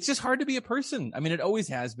it's just hard to be a person. I mean, it always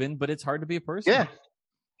has been, but it's hard to be a person.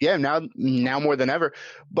 Yeah. Now more than ever.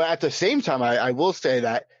 But at the same time, I will say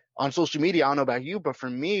that on social media, I don't know about you, but for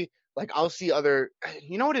me, like I'll see you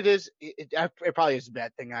know what it is? It probably is a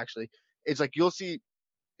bad thing actually. It's like you'll see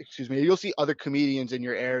other comedians in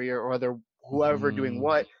your area or other whoever doing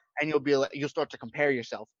what, and you'll start to compare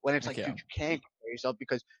yourself when it's like, dude, you can't compare yourself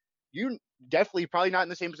because you definitely probably not in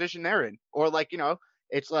the same position they're in. Or like,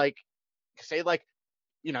 it's like, say like,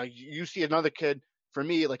 you see another kid. For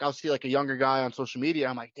me, like I'll see like a younger guy on social media.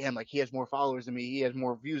 I'm like, damn, like he has more followers than me. He has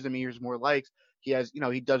more views than me. He has more likes. He has,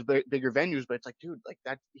 he does bigger venues, but it's like, dude, like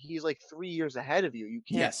that, he's like 3 years ahead of you. You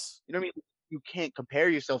can't, you know what I mean? You can't compare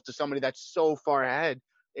yourself to somebody that's so far ahead.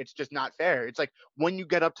 It's just not fair. It's like when you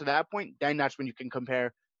get up to that point, then that's when you can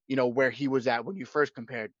compare, where he was at when you first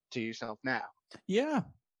compared to yourself now. Yeah.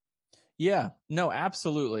 Yeah, no,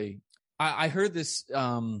 absolutely. I heard this,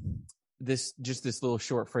 this little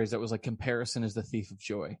short phrase that was like, comparison is the thief of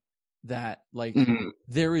joy. That like,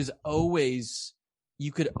 there is always,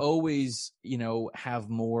 you could always, have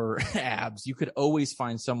more abs. You could always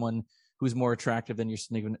find someone who's more attractive than your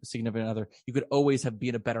significant other. You could always be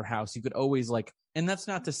in a better house. You could always like, and that's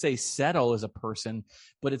not to say settle as a person,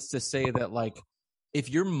 but it's to say that like, if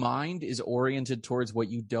your mind is oriented towards what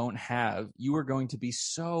you don't have, you are going to be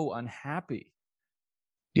so unhappy.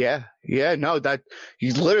 Yeah. No, that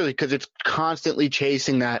you literally, because it's constantly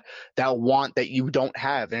chasing that want that you don't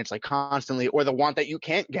have, and it's like constantly, or the want that you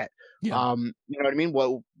can't get. You know what I mean?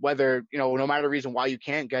 Well, whether no matter the reason why you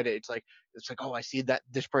can't get it, it's like, oh, I see that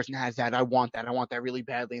this person has that, I want that really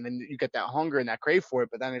badly, and then you get that hunger and that crave for it,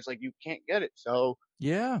 but then it's like you can't get it. So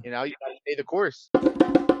you gotta stay the course.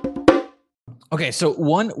 Okay, so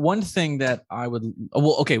one thing that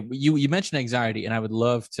you mentioned anxiety, and I would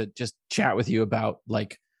love to just chat with you about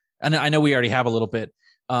like And I know we already have a little bit.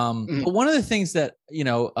 Mhm. But one of the things that,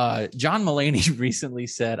 John Mulaney recently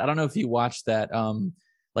said, I don't know if you watched that,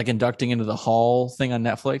 like inducting into the hall thing on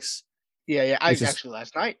Netflix. Yeah. I Which is, actually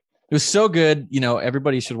last night. it was so good.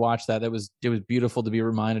 Everybody should watch that. It was beautiful to be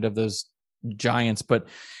reminded of those giants. But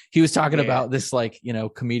he was talking Yeah. about this, like,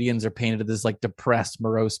 comedians are painted as like depressed,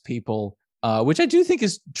 morose people, which I do think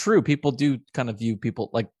is true. People do kind of view people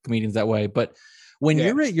like comedians that way. But when Yeah.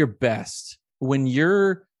 you're at your best, when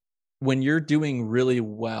you're doing really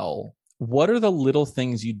well, what are the little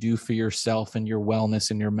things you do for yourself and your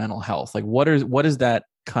wellness and your mental health? Like what is that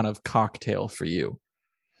kind of cocktail for you?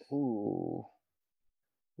 Ooh.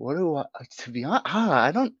 What do I to be honest,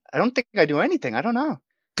 I don't think I do anything. I don't know.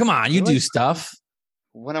 Come on, What you do I do do stuff.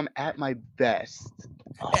 when I'm at my best?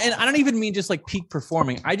 And I don't even mean just like peak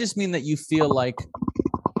performing. I just mean that you feel like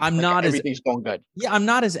I'm Like not as everything's going good. I'm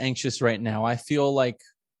not as anxious right now. I feel like,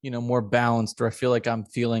 more balanced, or I feel like I'm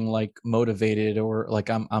feeling like motivated, or like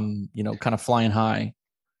I'm kind of flying high.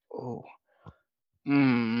 Oh.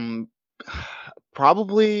 Mm,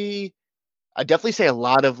 probably I definitely say a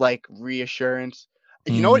lot of like reassurance.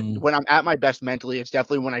 You know what? Mm, When I'm at my best mentally, it's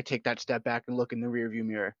definitely when I take that step back and look in the rearview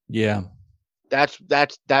mirror. yeah. That's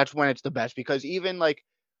when it's the best because even like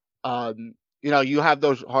you have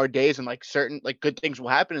those hard days and like certain like good things will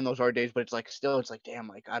happen in those hard days, but it's like still it's like damn,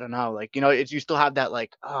 like I don't know, like it's you still have that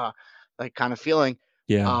like kind of feeling.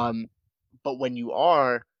 Yeah. Um but when you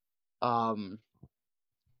are um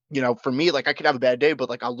for me, like I could have a bad day, but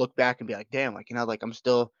like I'll look back and be like, damn, like like I'm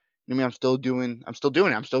still I mean I'm still doing it. I'm still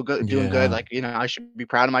good doing good. Yeah. Like, I should be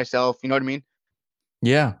proud of myself. You know what I mean?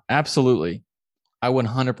 Yeah, absolutely. I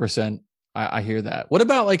 100%. I hear that. What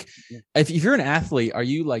about like, if you're an athlete, are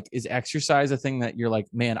you like, is exercise a thing that you're like,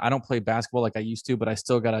 man, I don't play basketball like I used to, but I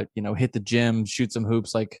still gotta, hit the gym, shoot some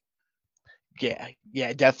hoops. Like, Yeah,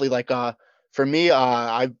 yeah, definitely. Like, for me,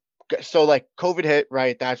 so like COVID hit,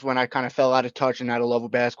 right? That's when I kind of fell out of touch and out of love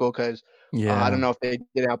with basketball because I yeah, don't know if they did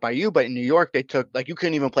it out by you, but in New York they took like you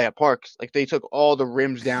couldn't even play at parks. Like they took all the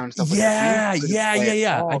rims down and stuff like that, so you yeah, couldn't yeah, play yeah, at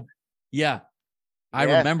yeah. all. Yeah, I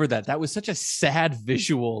Yeah, remember that. That was such a sad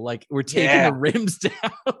visual. Like we're taking the yeah, rims down.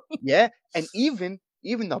 yeah. And even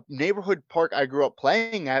the neighborhood park I grew up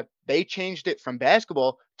playing at, they changed it from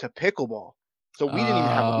basketball to pickleball. So we don't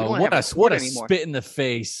What have a a court anymore. spit in the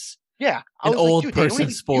face. Yeah, I An was like, old dude, they don't person even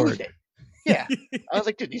use sport. it. Yeah. I was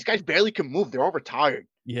like, dude, these guys barely can move. They're all retired.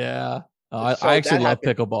 Yeah. I So actually that love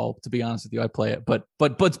happened. pickleball. To be honest with you, I play it, but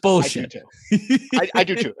it's I do bullshit. too. I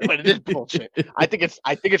do too, but it is bullshit. I think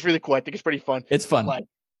it's really cool. I think it's pretty fun. It's But fun. like,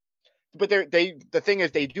 the thing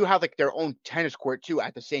is they do have like their own tennis court too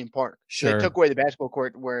at the same park. So they Sure. took away the basketball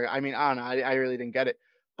court where I mean I don't know I really didn't get it.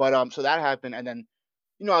 But so that happened and then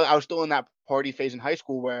I was still in that party phase in high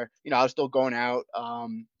school where I was still going out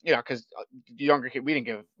because the younger kid we didn't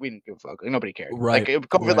give a fuck. Like, nobody cared. Like Right.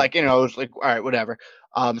 COVID Right. like it was like all right whatever.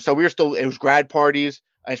 So we were still it was grad parties.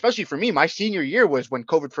 And especially for me, my senior year was when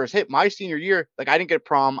COVID first hit. My senior year, like I didn't get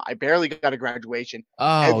prom, I barely got a graduation.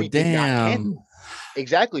 Oh, Everything got damn. canceled.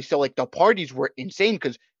 Exactly. So like the parties were insane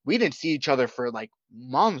because we didn't see each other for like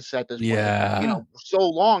months at this point, like Yeah. so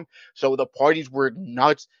long. So the parties were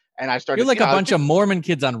nuts, and I You're started, like a I was bunch of Mormon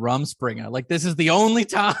kids on Rumspringer. Like this is the only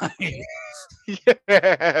time.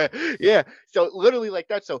 yeah, yeah. So literally like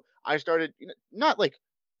that. So I started not like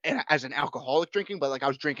as an alcoholic drinking, but like I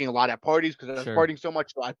was drinking a lot at parties because I was Sure. partying so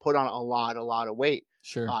much. So I put on a lot of weight.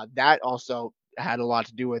 Sure. That also had a lot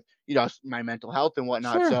to do with my mental health and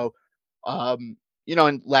whatnot. Sure. So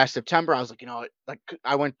in last September, I was like, like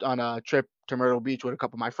I went on a trip to Myrtle Beach with a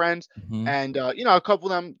couple of my friends, Mhm. and a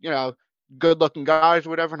couple of them, good looking guys or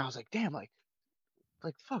whatever, and I was like, damn, like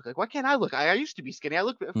fuck, like why can't I look? I used to be skinny. I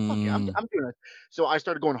look fuck yeah, Mm. I'm doing it. So I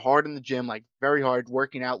started going hard in the gym, like very hard,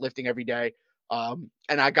 working out, lifting every day. And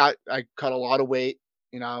I cut a lot of weight.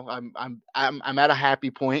 I'm at a happy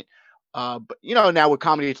point. But now with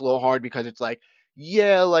comedy it's a little hard because it's like,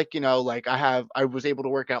 yeah, like like I was able to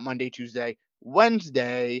work out Monday, Tuesday,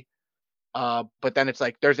 Wednesday, but then it's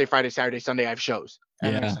like Thursday, Friday, Saturday, Sunday I have shows.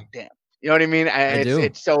 And then it's Yeah, like, damn. You know what I mean? I And do.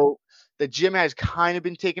 it's so the gym has kind of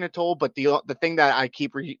been taking a toll, but the thing that I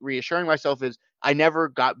keep reassuring myself is I never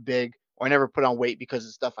got big or I never put on weight because of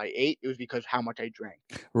the stuff I ate. It was because how much I drank.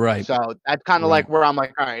 Right. So that's kind of Right. like where I'm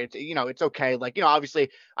like, all right, it's okay. Like,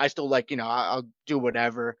 obviously I still like, I'll do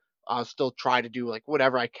whatever. I'll still try to do like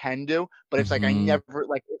whatever I can do, but it's like I Mhm. never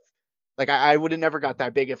like I would have never got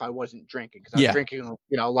that big if I wasn't drinking because I was Yeah. drinking,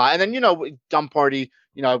 a lot. And then dumb party,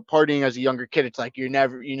 partying as a younger kid, it's like you're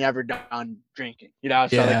never done drinking, So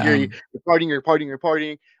like you're Yeah. you're partying, you're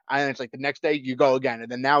partying, and then it's like the next day you go again,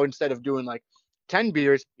 and then now instead of doing like 10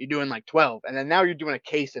 beers, you're doing like 12, and then now you're doing a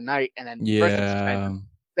case a night, and then first it's expensive, Yeah.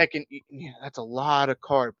 second, yeah, that's a lot of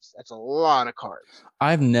carbs. That's a lot of carbs.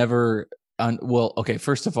 I've never. Well, okay.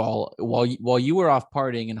 First of all, while you were off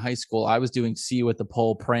partying in high school, I was doing "See You at the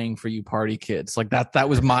Pole," praying for you, party kids. Like that. That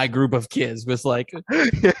was my group of kids. Was like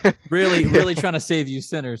really trying to save you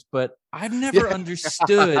sinners. But I've never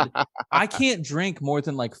understood. I can't drink more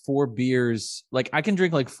than like 4 beers. Like I can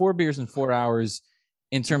drink like 4 beers in 4 hours,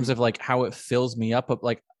 in terms of like how it fills me up. But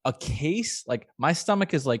like a case, like my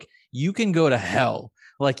stomach is like, you can go to hell.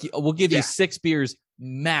 Like we'll give you 6 beers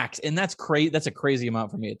max, and that's crazy. That's a crazy amount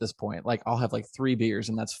for me at this point. Like I'll have like 3 beers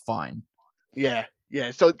and that's fine. Yeah.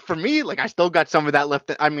 So for me, like I still got some of that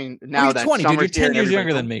left. I mean, now you're that 20, dude, you're 10 years younger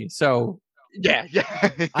knows. than me. So yeah.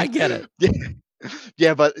 I get it.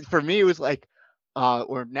 Yeah, but for me it was like,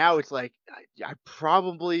 or now it's like I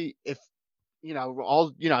probably, if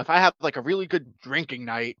if I have like a really good drinking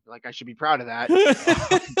night, like I should be proud of that.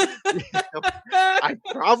 I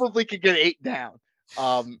probably could get 8 down.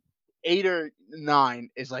 8 or 9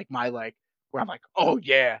 is like my, like, where I'm like, oh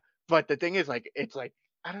yeah. But the thing is, like, it's like,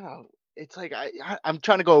 I don't know. It's like I'm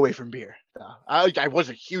trying to go away from beer. I was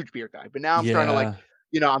a huge beer guy, but now I'm trying to, like,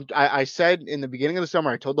 I said in the beginning of the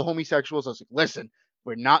summer, I told the homosexuals, I was like, listen,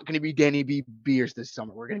 we're not going to be Danny B beers this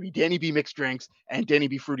summer. We're going to be Danny B mixed drinks and Danny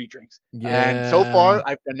B fruity drinks. Yeah. And so far,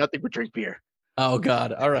 I've done nothing but drink beer. Oh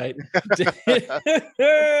God. All right.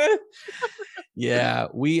 Yeah.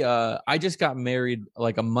 I just got married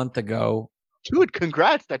like a month ago. Dude,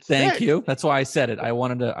 congrats. That's Thank sick. you. That's why I said it. I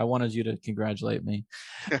wanted you to congratulate me.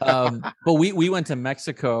 But we went to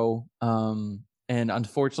Mexico. And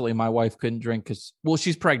unfortunately, my wife couldn't drink because, well,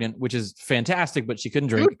 she's pregnant, which is fantastic, but she couldn't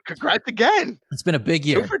drink. Dude, congrats again. It's been a big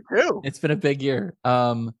year. 2 for 2. It's been a big year.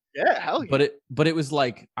 Yeah, hell yeah. But it was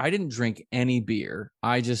like, I didn't drink any beer.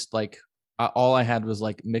 I just like, all I had was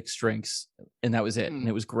like mixed drinks, and that was it. And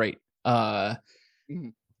it was great. So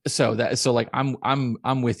like,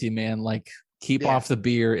 I'm with you, man. Like, keep off the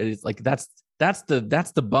beer. It's like, that's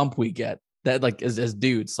the bump we get, that like as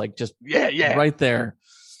dudes, like just right there.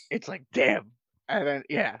 It's like, damn. And then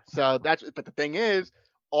so but the thing is,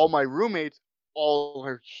 all my roommates all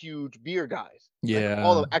are huge beer guys. Yeah.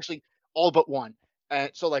 Like all but one.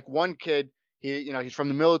 And so like one kid, he's from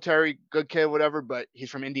the military, good kid, whatever, but he's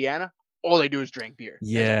from Indiana. All they do is drink beer.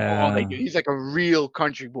 Yeah. That's all they do. He's like a real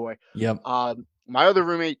country boy. Yep. My other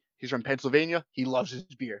roommate, he's from Pennsylvania. He loves his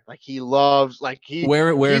beer. Like he loves, like where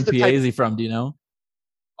in PA is he from? Do you know?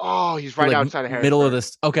 Oh, he's right outside of Harrisburg. Middle of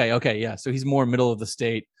this. Okay. Yeah. So he's more middle of the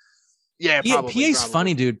state. Yeah, probably. PA's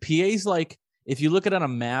funny, dude. PA's like, if you look at it on a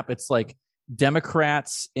map, it's like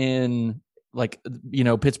Democrats in like,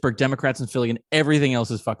 Pittsburgh, Democrats in Philly, and everything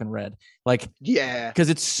else is fucking red. Like,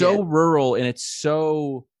 because it's so rural and it's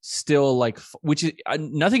so still like, which is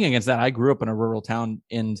nothing against that. I grew up in a rural town,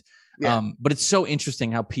 and but it's so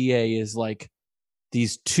interesting how PA is like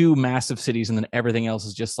these 2 massive cities, and then everything else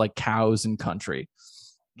is just like cows and country.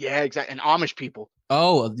 Yeah, exactly. And Amish people.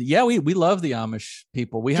 Oh, yeah, we love the Amish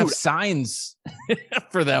people. We have signs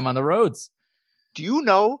for them on the roads. Do you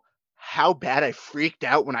know how bad I freaked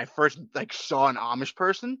out when I first like saw an Amish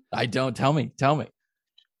person? I don't. Tell me.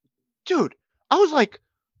 Dude, I was like,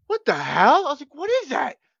 what the hell? I was like, what is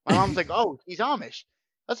that? My mom's like, oh, he's Amish.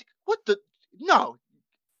 I was like, what the? No,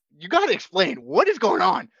 you got to explain. What is going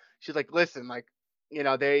on? She's like, listen, like,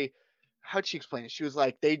 how'd she explain it? She was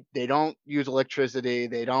like, they don't use electricity.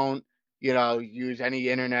 They don't, use any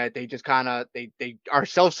internet. They just kind of, they are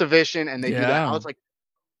self-sufficient, and they do that. I was like,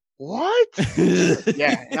 what?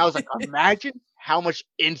 Yeah. And I was like, imagine how much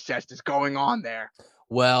incest is going on there.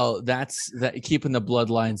 Well, that's that, keeping the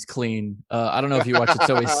bloodlines clean. I don't know if you watch It's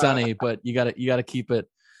Always Sunny, but you gotta keep it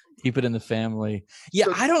in the family. Yeah.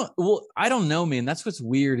 So, I don't know, man. That's what's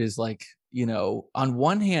weird is like, on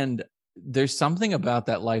one hand, there's something about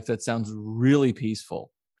that life that sounds really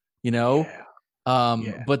peaceful,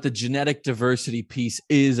 but the genetic diversity piece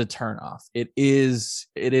is a turnoff. It is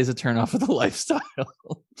a turnoff of the lifestyle.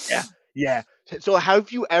 Yeah. So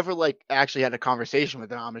have you ever like actually had a conversation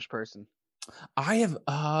with an Amish person? I have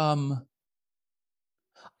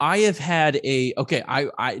had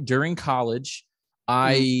I during college,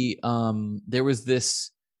 there was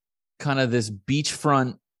this kind of this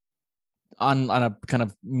beachfront on a kind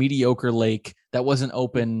of mediocre lake that wasn't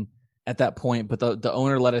open at that point, but the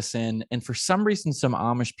owner let us in, and for some reason some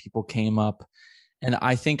Amish people came up, and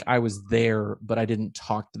I think I was there, but I didn't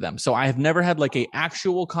talk to them. So I have never had like a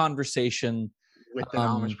actual conversation with an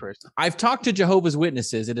Amish person. I've talked to Jehovah's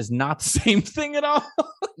Witnesses. It is not the same thing at all.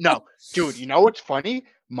 No, dude, you know what's funny?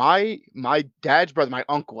 My dad's brother, my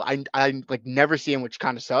uncle, I like never see him, which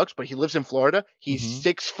kind of sucks, but he lives in Florida. He's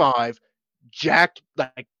 6'5", jacked,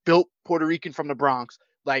 like built Puerto Rican from the Bronx,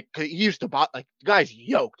 Like, 'cause he used to like, the guy's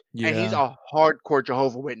yoked, and he's Yeah. a hardcore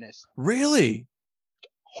Jehovah Witness. Really?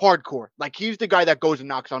 Hardcore. Like, he's the guy that goes and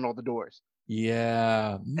knocks on all the doors.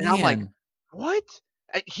 Yeah, And I'm like, man. what?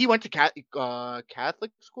 He went to Catholic school.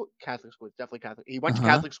 Catholic school, it's definitely Catholic. He went to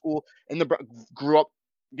Uh-huh. Catholic school in the grew up,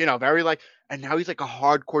 very like, and now he's like a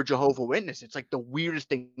hardcore Jehovah Witness. It's like the weirdest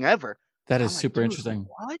thing ever. That And is I'm like, super dude, interesting.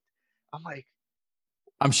 what? I'm like,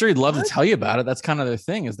 I'm sure he'd love to what? tell you about it. That's kind of their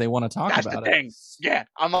thing, is they want to talk That's the about it. thing. Yeah.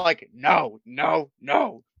 I'm like, no, no,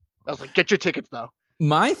 no. I was like, get your tickets though.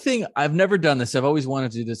 My thing, I've never done this. I've always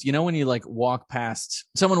wanted to do this. You know, when you like walk past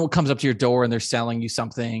someone who comes up to your door and they're selling you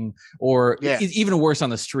something, or Yeah. even worse on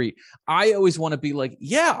the street. I always want to be like,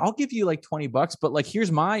 yeah, I'll give you like $20, but like,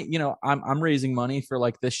 here's my, I'm raising money for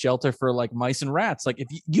like this shelter for like mice and rats. Like, if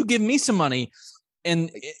you give me some money, and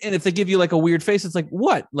if they give you like a weird face, it's like,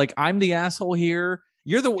 what? Like, I'm the asshole here.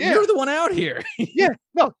 You're the one out here. Yeah.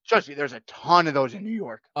 No, trust me, there's a ton of those in New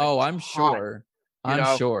York. Oh, I'm sure.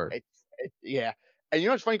 I'm sure. Yeah. And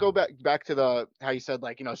it's funny, go back to how you said,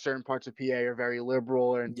 like, certain parts of PA are very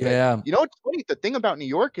liberal, but Yeah. what's funny? The thing about New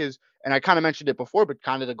York is, and I kind of mentioned it before, but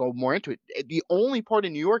kind of to go more into it, the only part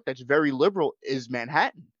of New York that's very liberal is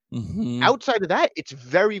Manhattan. Mm-hmm. Outside of that, it's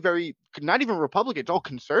very, very, not even Republican, it's all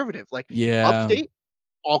conservative. Like, Yeah. upstate,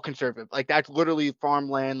 all conservative. Like, that's literally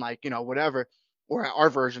farmland, like, whatever, or our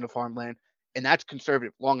version of farmland, and that's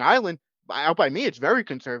conservative. Long Island, out by me, it's very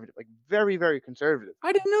conservative, like very, very conservative.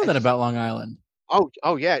 I didn't know And that about Long Island.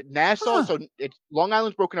 Oh yeah, Nassau. Huh. So it's Long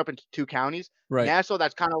Island's broken up into 2 counties. Right. Nassau,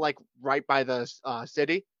 that's kind of like right by the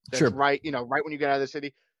city. That's Sure. right, right when you get out of the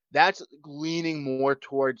city. That's leaning more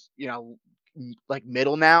towards, like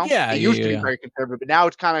middle now. Yeah, It used to be yeah. very conservative, but now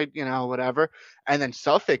it's kind of, whatever. And then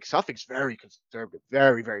Suffolk's very conservative,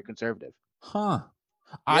 very, very conservative. Huh.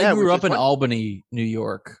 I Yeah, grew which up is in funny. Albany, New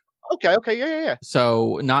York. Okay, yeah.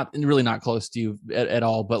 So not close to you at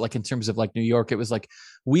all, but like in terms of like New York, it was like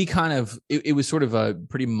we kind of it was sort of a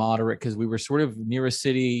pretty moderate, because we were sort of near a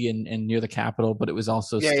city and near the capital, but it was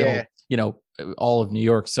also still all of New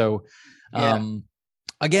York. So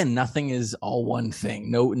again, nothing is all one thing.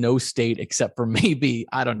 No state except for maybe,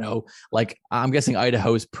 I don't know, like I'm guessing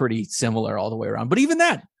Idaho is pretty similar all the way around. But even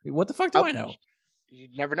that, what the fuck do I know? You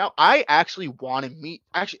never know. I actually want to meet.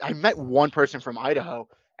 Actually, I met one person from Idaho,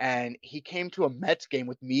 and he came to a Mets game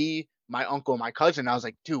with me, my uncle, and my cousin. I was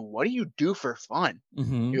like, dude, what do you do for fun?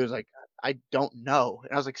 Mm-hmm. He was like, I don't know.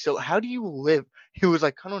 And I was like, so how do you live? He was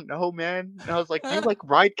like, I don't know, man. And I was like, do you like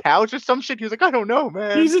ride cows or some shit? He was like, I don't know,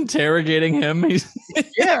 man. He's interrogating him.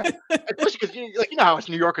 Yeah. Especially because, how us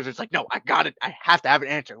New Yorkers, it's like, no, I got it. I have to have an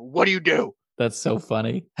answer. What do you do? That's so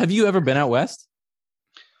funny. Have you ever been out west?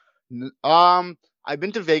 I've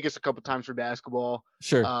been to Vegas a couple times for basketball.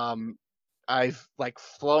 Sure. I've like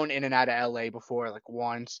flown in and out of LA before, like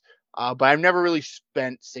once. But I've never really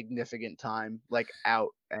spent significant time like out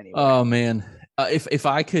anyway. Oh man, if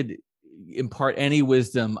I could impart any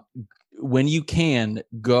wisdom, when you can,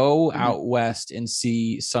 go out west and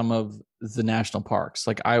see some of the national parks.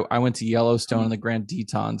 Like I went to Yellowstone and the Grand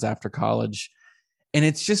Tetons after college, and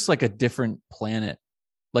it's just like a different planet.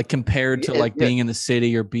 Like compared to like being in the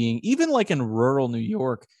city or being even like in rural New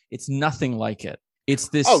York, it's nothing like it. It's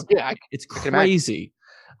this. Oh yeah, it's crazy.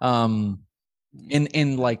 And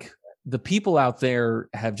like the people out there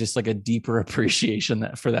have just like a deeper appreciation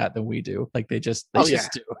for that than we do. Like they just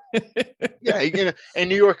do. Yeah, in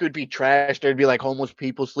New York it would be trash. There'd be like homeless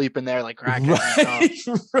people sleeping there, like crackheads and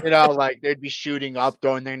stuff. Right. Like they'd be shooting up,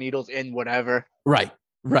 throwing their needles in whatever. Right.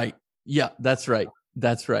 Yeah, that's right.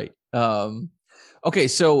 Okay,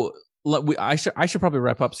 so I should probably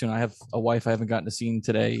wrap up soon. I have a wife I haven't gotten to see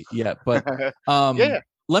today yet, but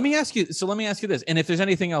let me ask you this, and if there's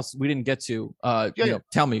anything else we didn't get to,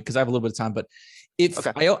 tell me, because I have a little bit of time. But if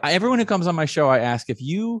everyone who comes on my show, I ask if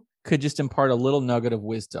you could just impart a little nugget of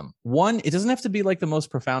wisdom. One, it doesn't have to be like the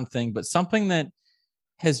most profound thing, but something that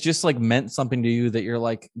has just like meant something to you that you're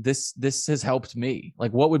like, this has helped me.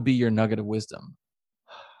 Like, what would be your nugget of wisdom?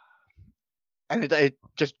 And it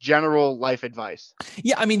just general life advice.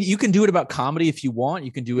 Yeah, I mean, you can do it about comedy if you want.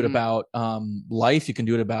 You can do it about life. You can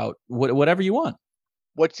do it about whatever you want.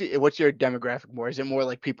 What's your demographic more? Is it more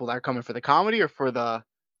like people that are coming for the comedy or for the,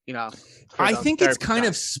 I think it's kind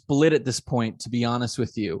of split at this point, to be honest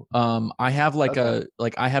with you. I have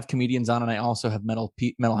I have comedians on, and I also have mental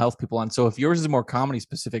health people on. So if yours is more comedy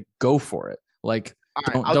specific, go for it. Like,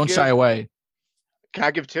 don't shy away. Can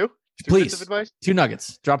I give two? Please. Advice? 2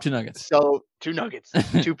 nuggets. Drop 2 nuggets. So 2 nuggets,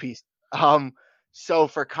 2 piece. So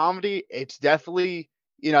for comedy, it's definitely,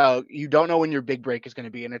 you don't know when your big break is going to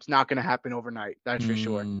be, and it's not going to happen overnight. That's for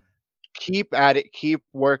sure. keep at it, keep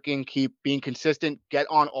working, keep being consistent. Get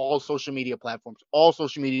on all social media platforms,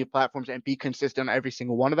 and be consistent on every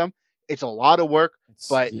single one of them. It's a lot of work,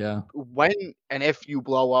 but Yeah. when and if you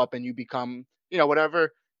blow up and you become,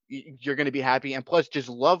 whatever, you're going to be happy. And plus, just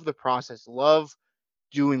love the process, love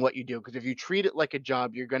doing what you do. Because if you treat it like a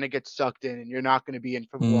job, you're going to get sucked in, and you're not going to be in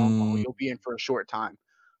for the long haul. Mm, You'll be in for a short time.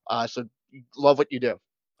 So love what you do.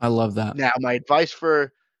 I love that. Now, my advice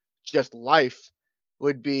for just life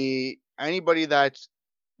would be anybody that's,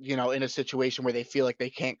 in a situation where they feel like they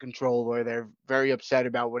can't control, or they're very upset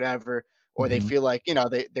about whatever, or they Mhm. feel like,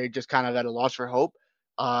 they just kind of at a loss for hope.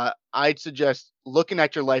 I'd suggest looking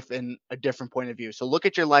at your life in a different point of view. So look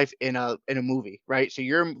at your life in a movie, right? So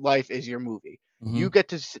your life is your movie. You Mhm. get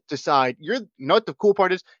to decide. You know what the cool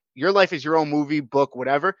part is? Your life is your own movie, book,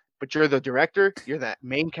 whatever. But you're the director. You're the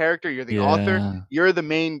main character. You're the author. Yeah. You're the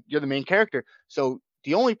main character. So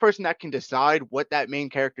the only person that can decide what that main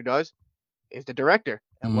character does is the director.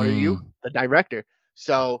 And what are you? Mm. The director.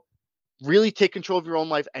 So really take control of your own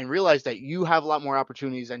life and realize that you have a lot more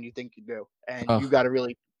opportunities than you think you do. And you Oh, got to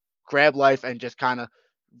really grab life and just kind of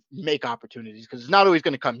make opportunities, because it's not always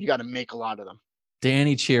going to come. You got to make a lot of them.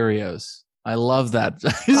 Danny Cheerios. I love that.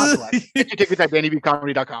 God bless. Get your tickets at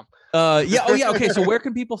DannyBComedy.com. Yeah. Oh, yeah. Okay. So where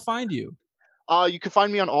can people find you? You can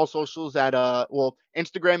find me on all socials at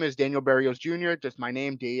Instagram is Daniel Berrios Jr. Just my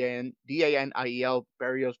name, Daniel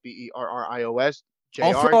Berrios, Berrios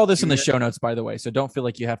I'll throw Jr. all this in the show notes, by the way. So don't feel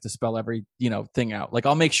like you have to spell every, thing out. Like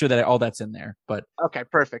I'll make sure that all that's in there. But Okay,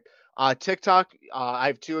 perfect. TikTok, I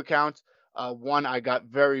have two accounts. One, I got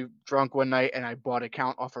very drunk one night and I bought an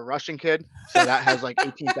account off a Russian kid, so that has like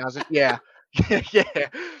 18,000. Yeah, yeah.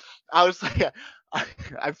 I was like,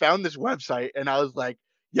 I found this website and I was like,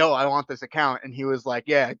 "Yo, I want this account," and he was like,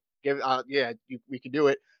 "Yeah, we can do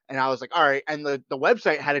it." And I was like, "All right." And the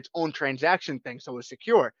website had its own transaction thing, so it was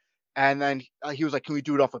secure. And then he was like, "Can we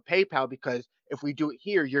do it off of PayPal? Because if we do it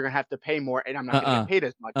here, you're gonna have to pay more, and I'm not gonna get paid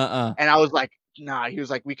as much." uh-uh. And I was like, "Nah." He was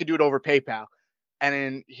like, "We could do it over PayPal." And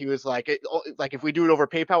then he was like, like if we do it over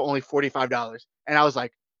PayPal, only $45. And I was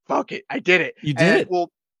like, "Fuck it, I did it." You did And it.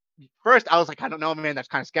 well, first I was like, "I don't know, man. That's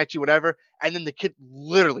kind of sketchy, whatever." And then the kid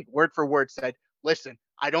literally word for word said, "Listen,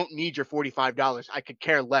 I don't need your $45. I could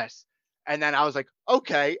care less." And then I was like,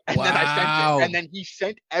 "Okay." And then I sent it, and Wow. then he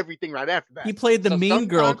sent everything right after He that. played the So mean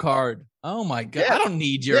girl sometimes, card. Oh my God. I yeah, don't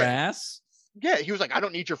need your yeah. ass. Yeah, he was like, "I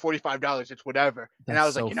don't need your $45. It's whatever." And I That's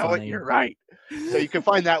was like, so "You know what? funny. You're right." So you can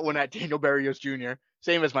find that one at Daniel Berrios Jr.,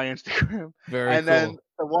 same as my Instagram. Very And then cool.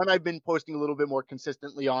 the one I've been posting a little bit more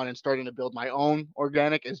consistently on and starting to build my own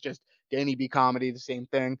organic is just Danny B Comedy, the same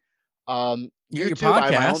thing. You got your YouTube,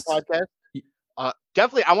 I have my own podcast. podcast.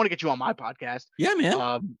 Definitely, I want to get you on my podcast. Yeah,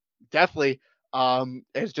 man. Definitely.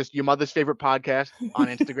 It's just your mother's favorite podcast on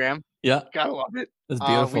Instagram. Yeah. Gotta love it. That's We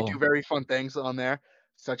do beautiful. very fun things on there,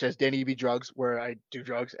 such as Danny B Drugs, where I do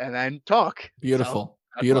drugs and then talk. So Beautiful.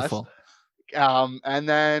 God bless. Beautiful. And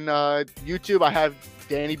then YouTube, I have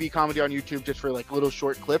Danny B Comedy on YouTube just for like little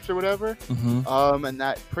short clips or whatever. Hmm. And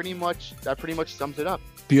that pretty much sums it up.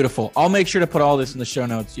 Beautiful. I'll make sure to put all this in the show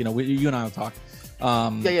notes. You and I will talk.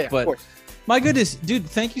 Yeah, But of course. my goodness, dude,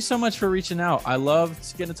 thank you so much for reaching out. I love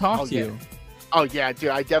getting to talk to you. Oh yeah,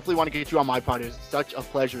 dude, I definitely want to get you on my pod. It was such a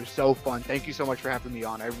pleasure, so fun. Thank you so much for having me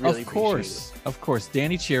on. I really appreciate it. Of course.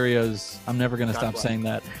 Danny Cheerios. I'm never going to stop bless. saying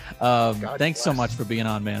that. Thanks so bless. much for being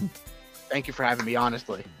on, man. Thank you for having me,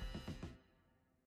 honestly.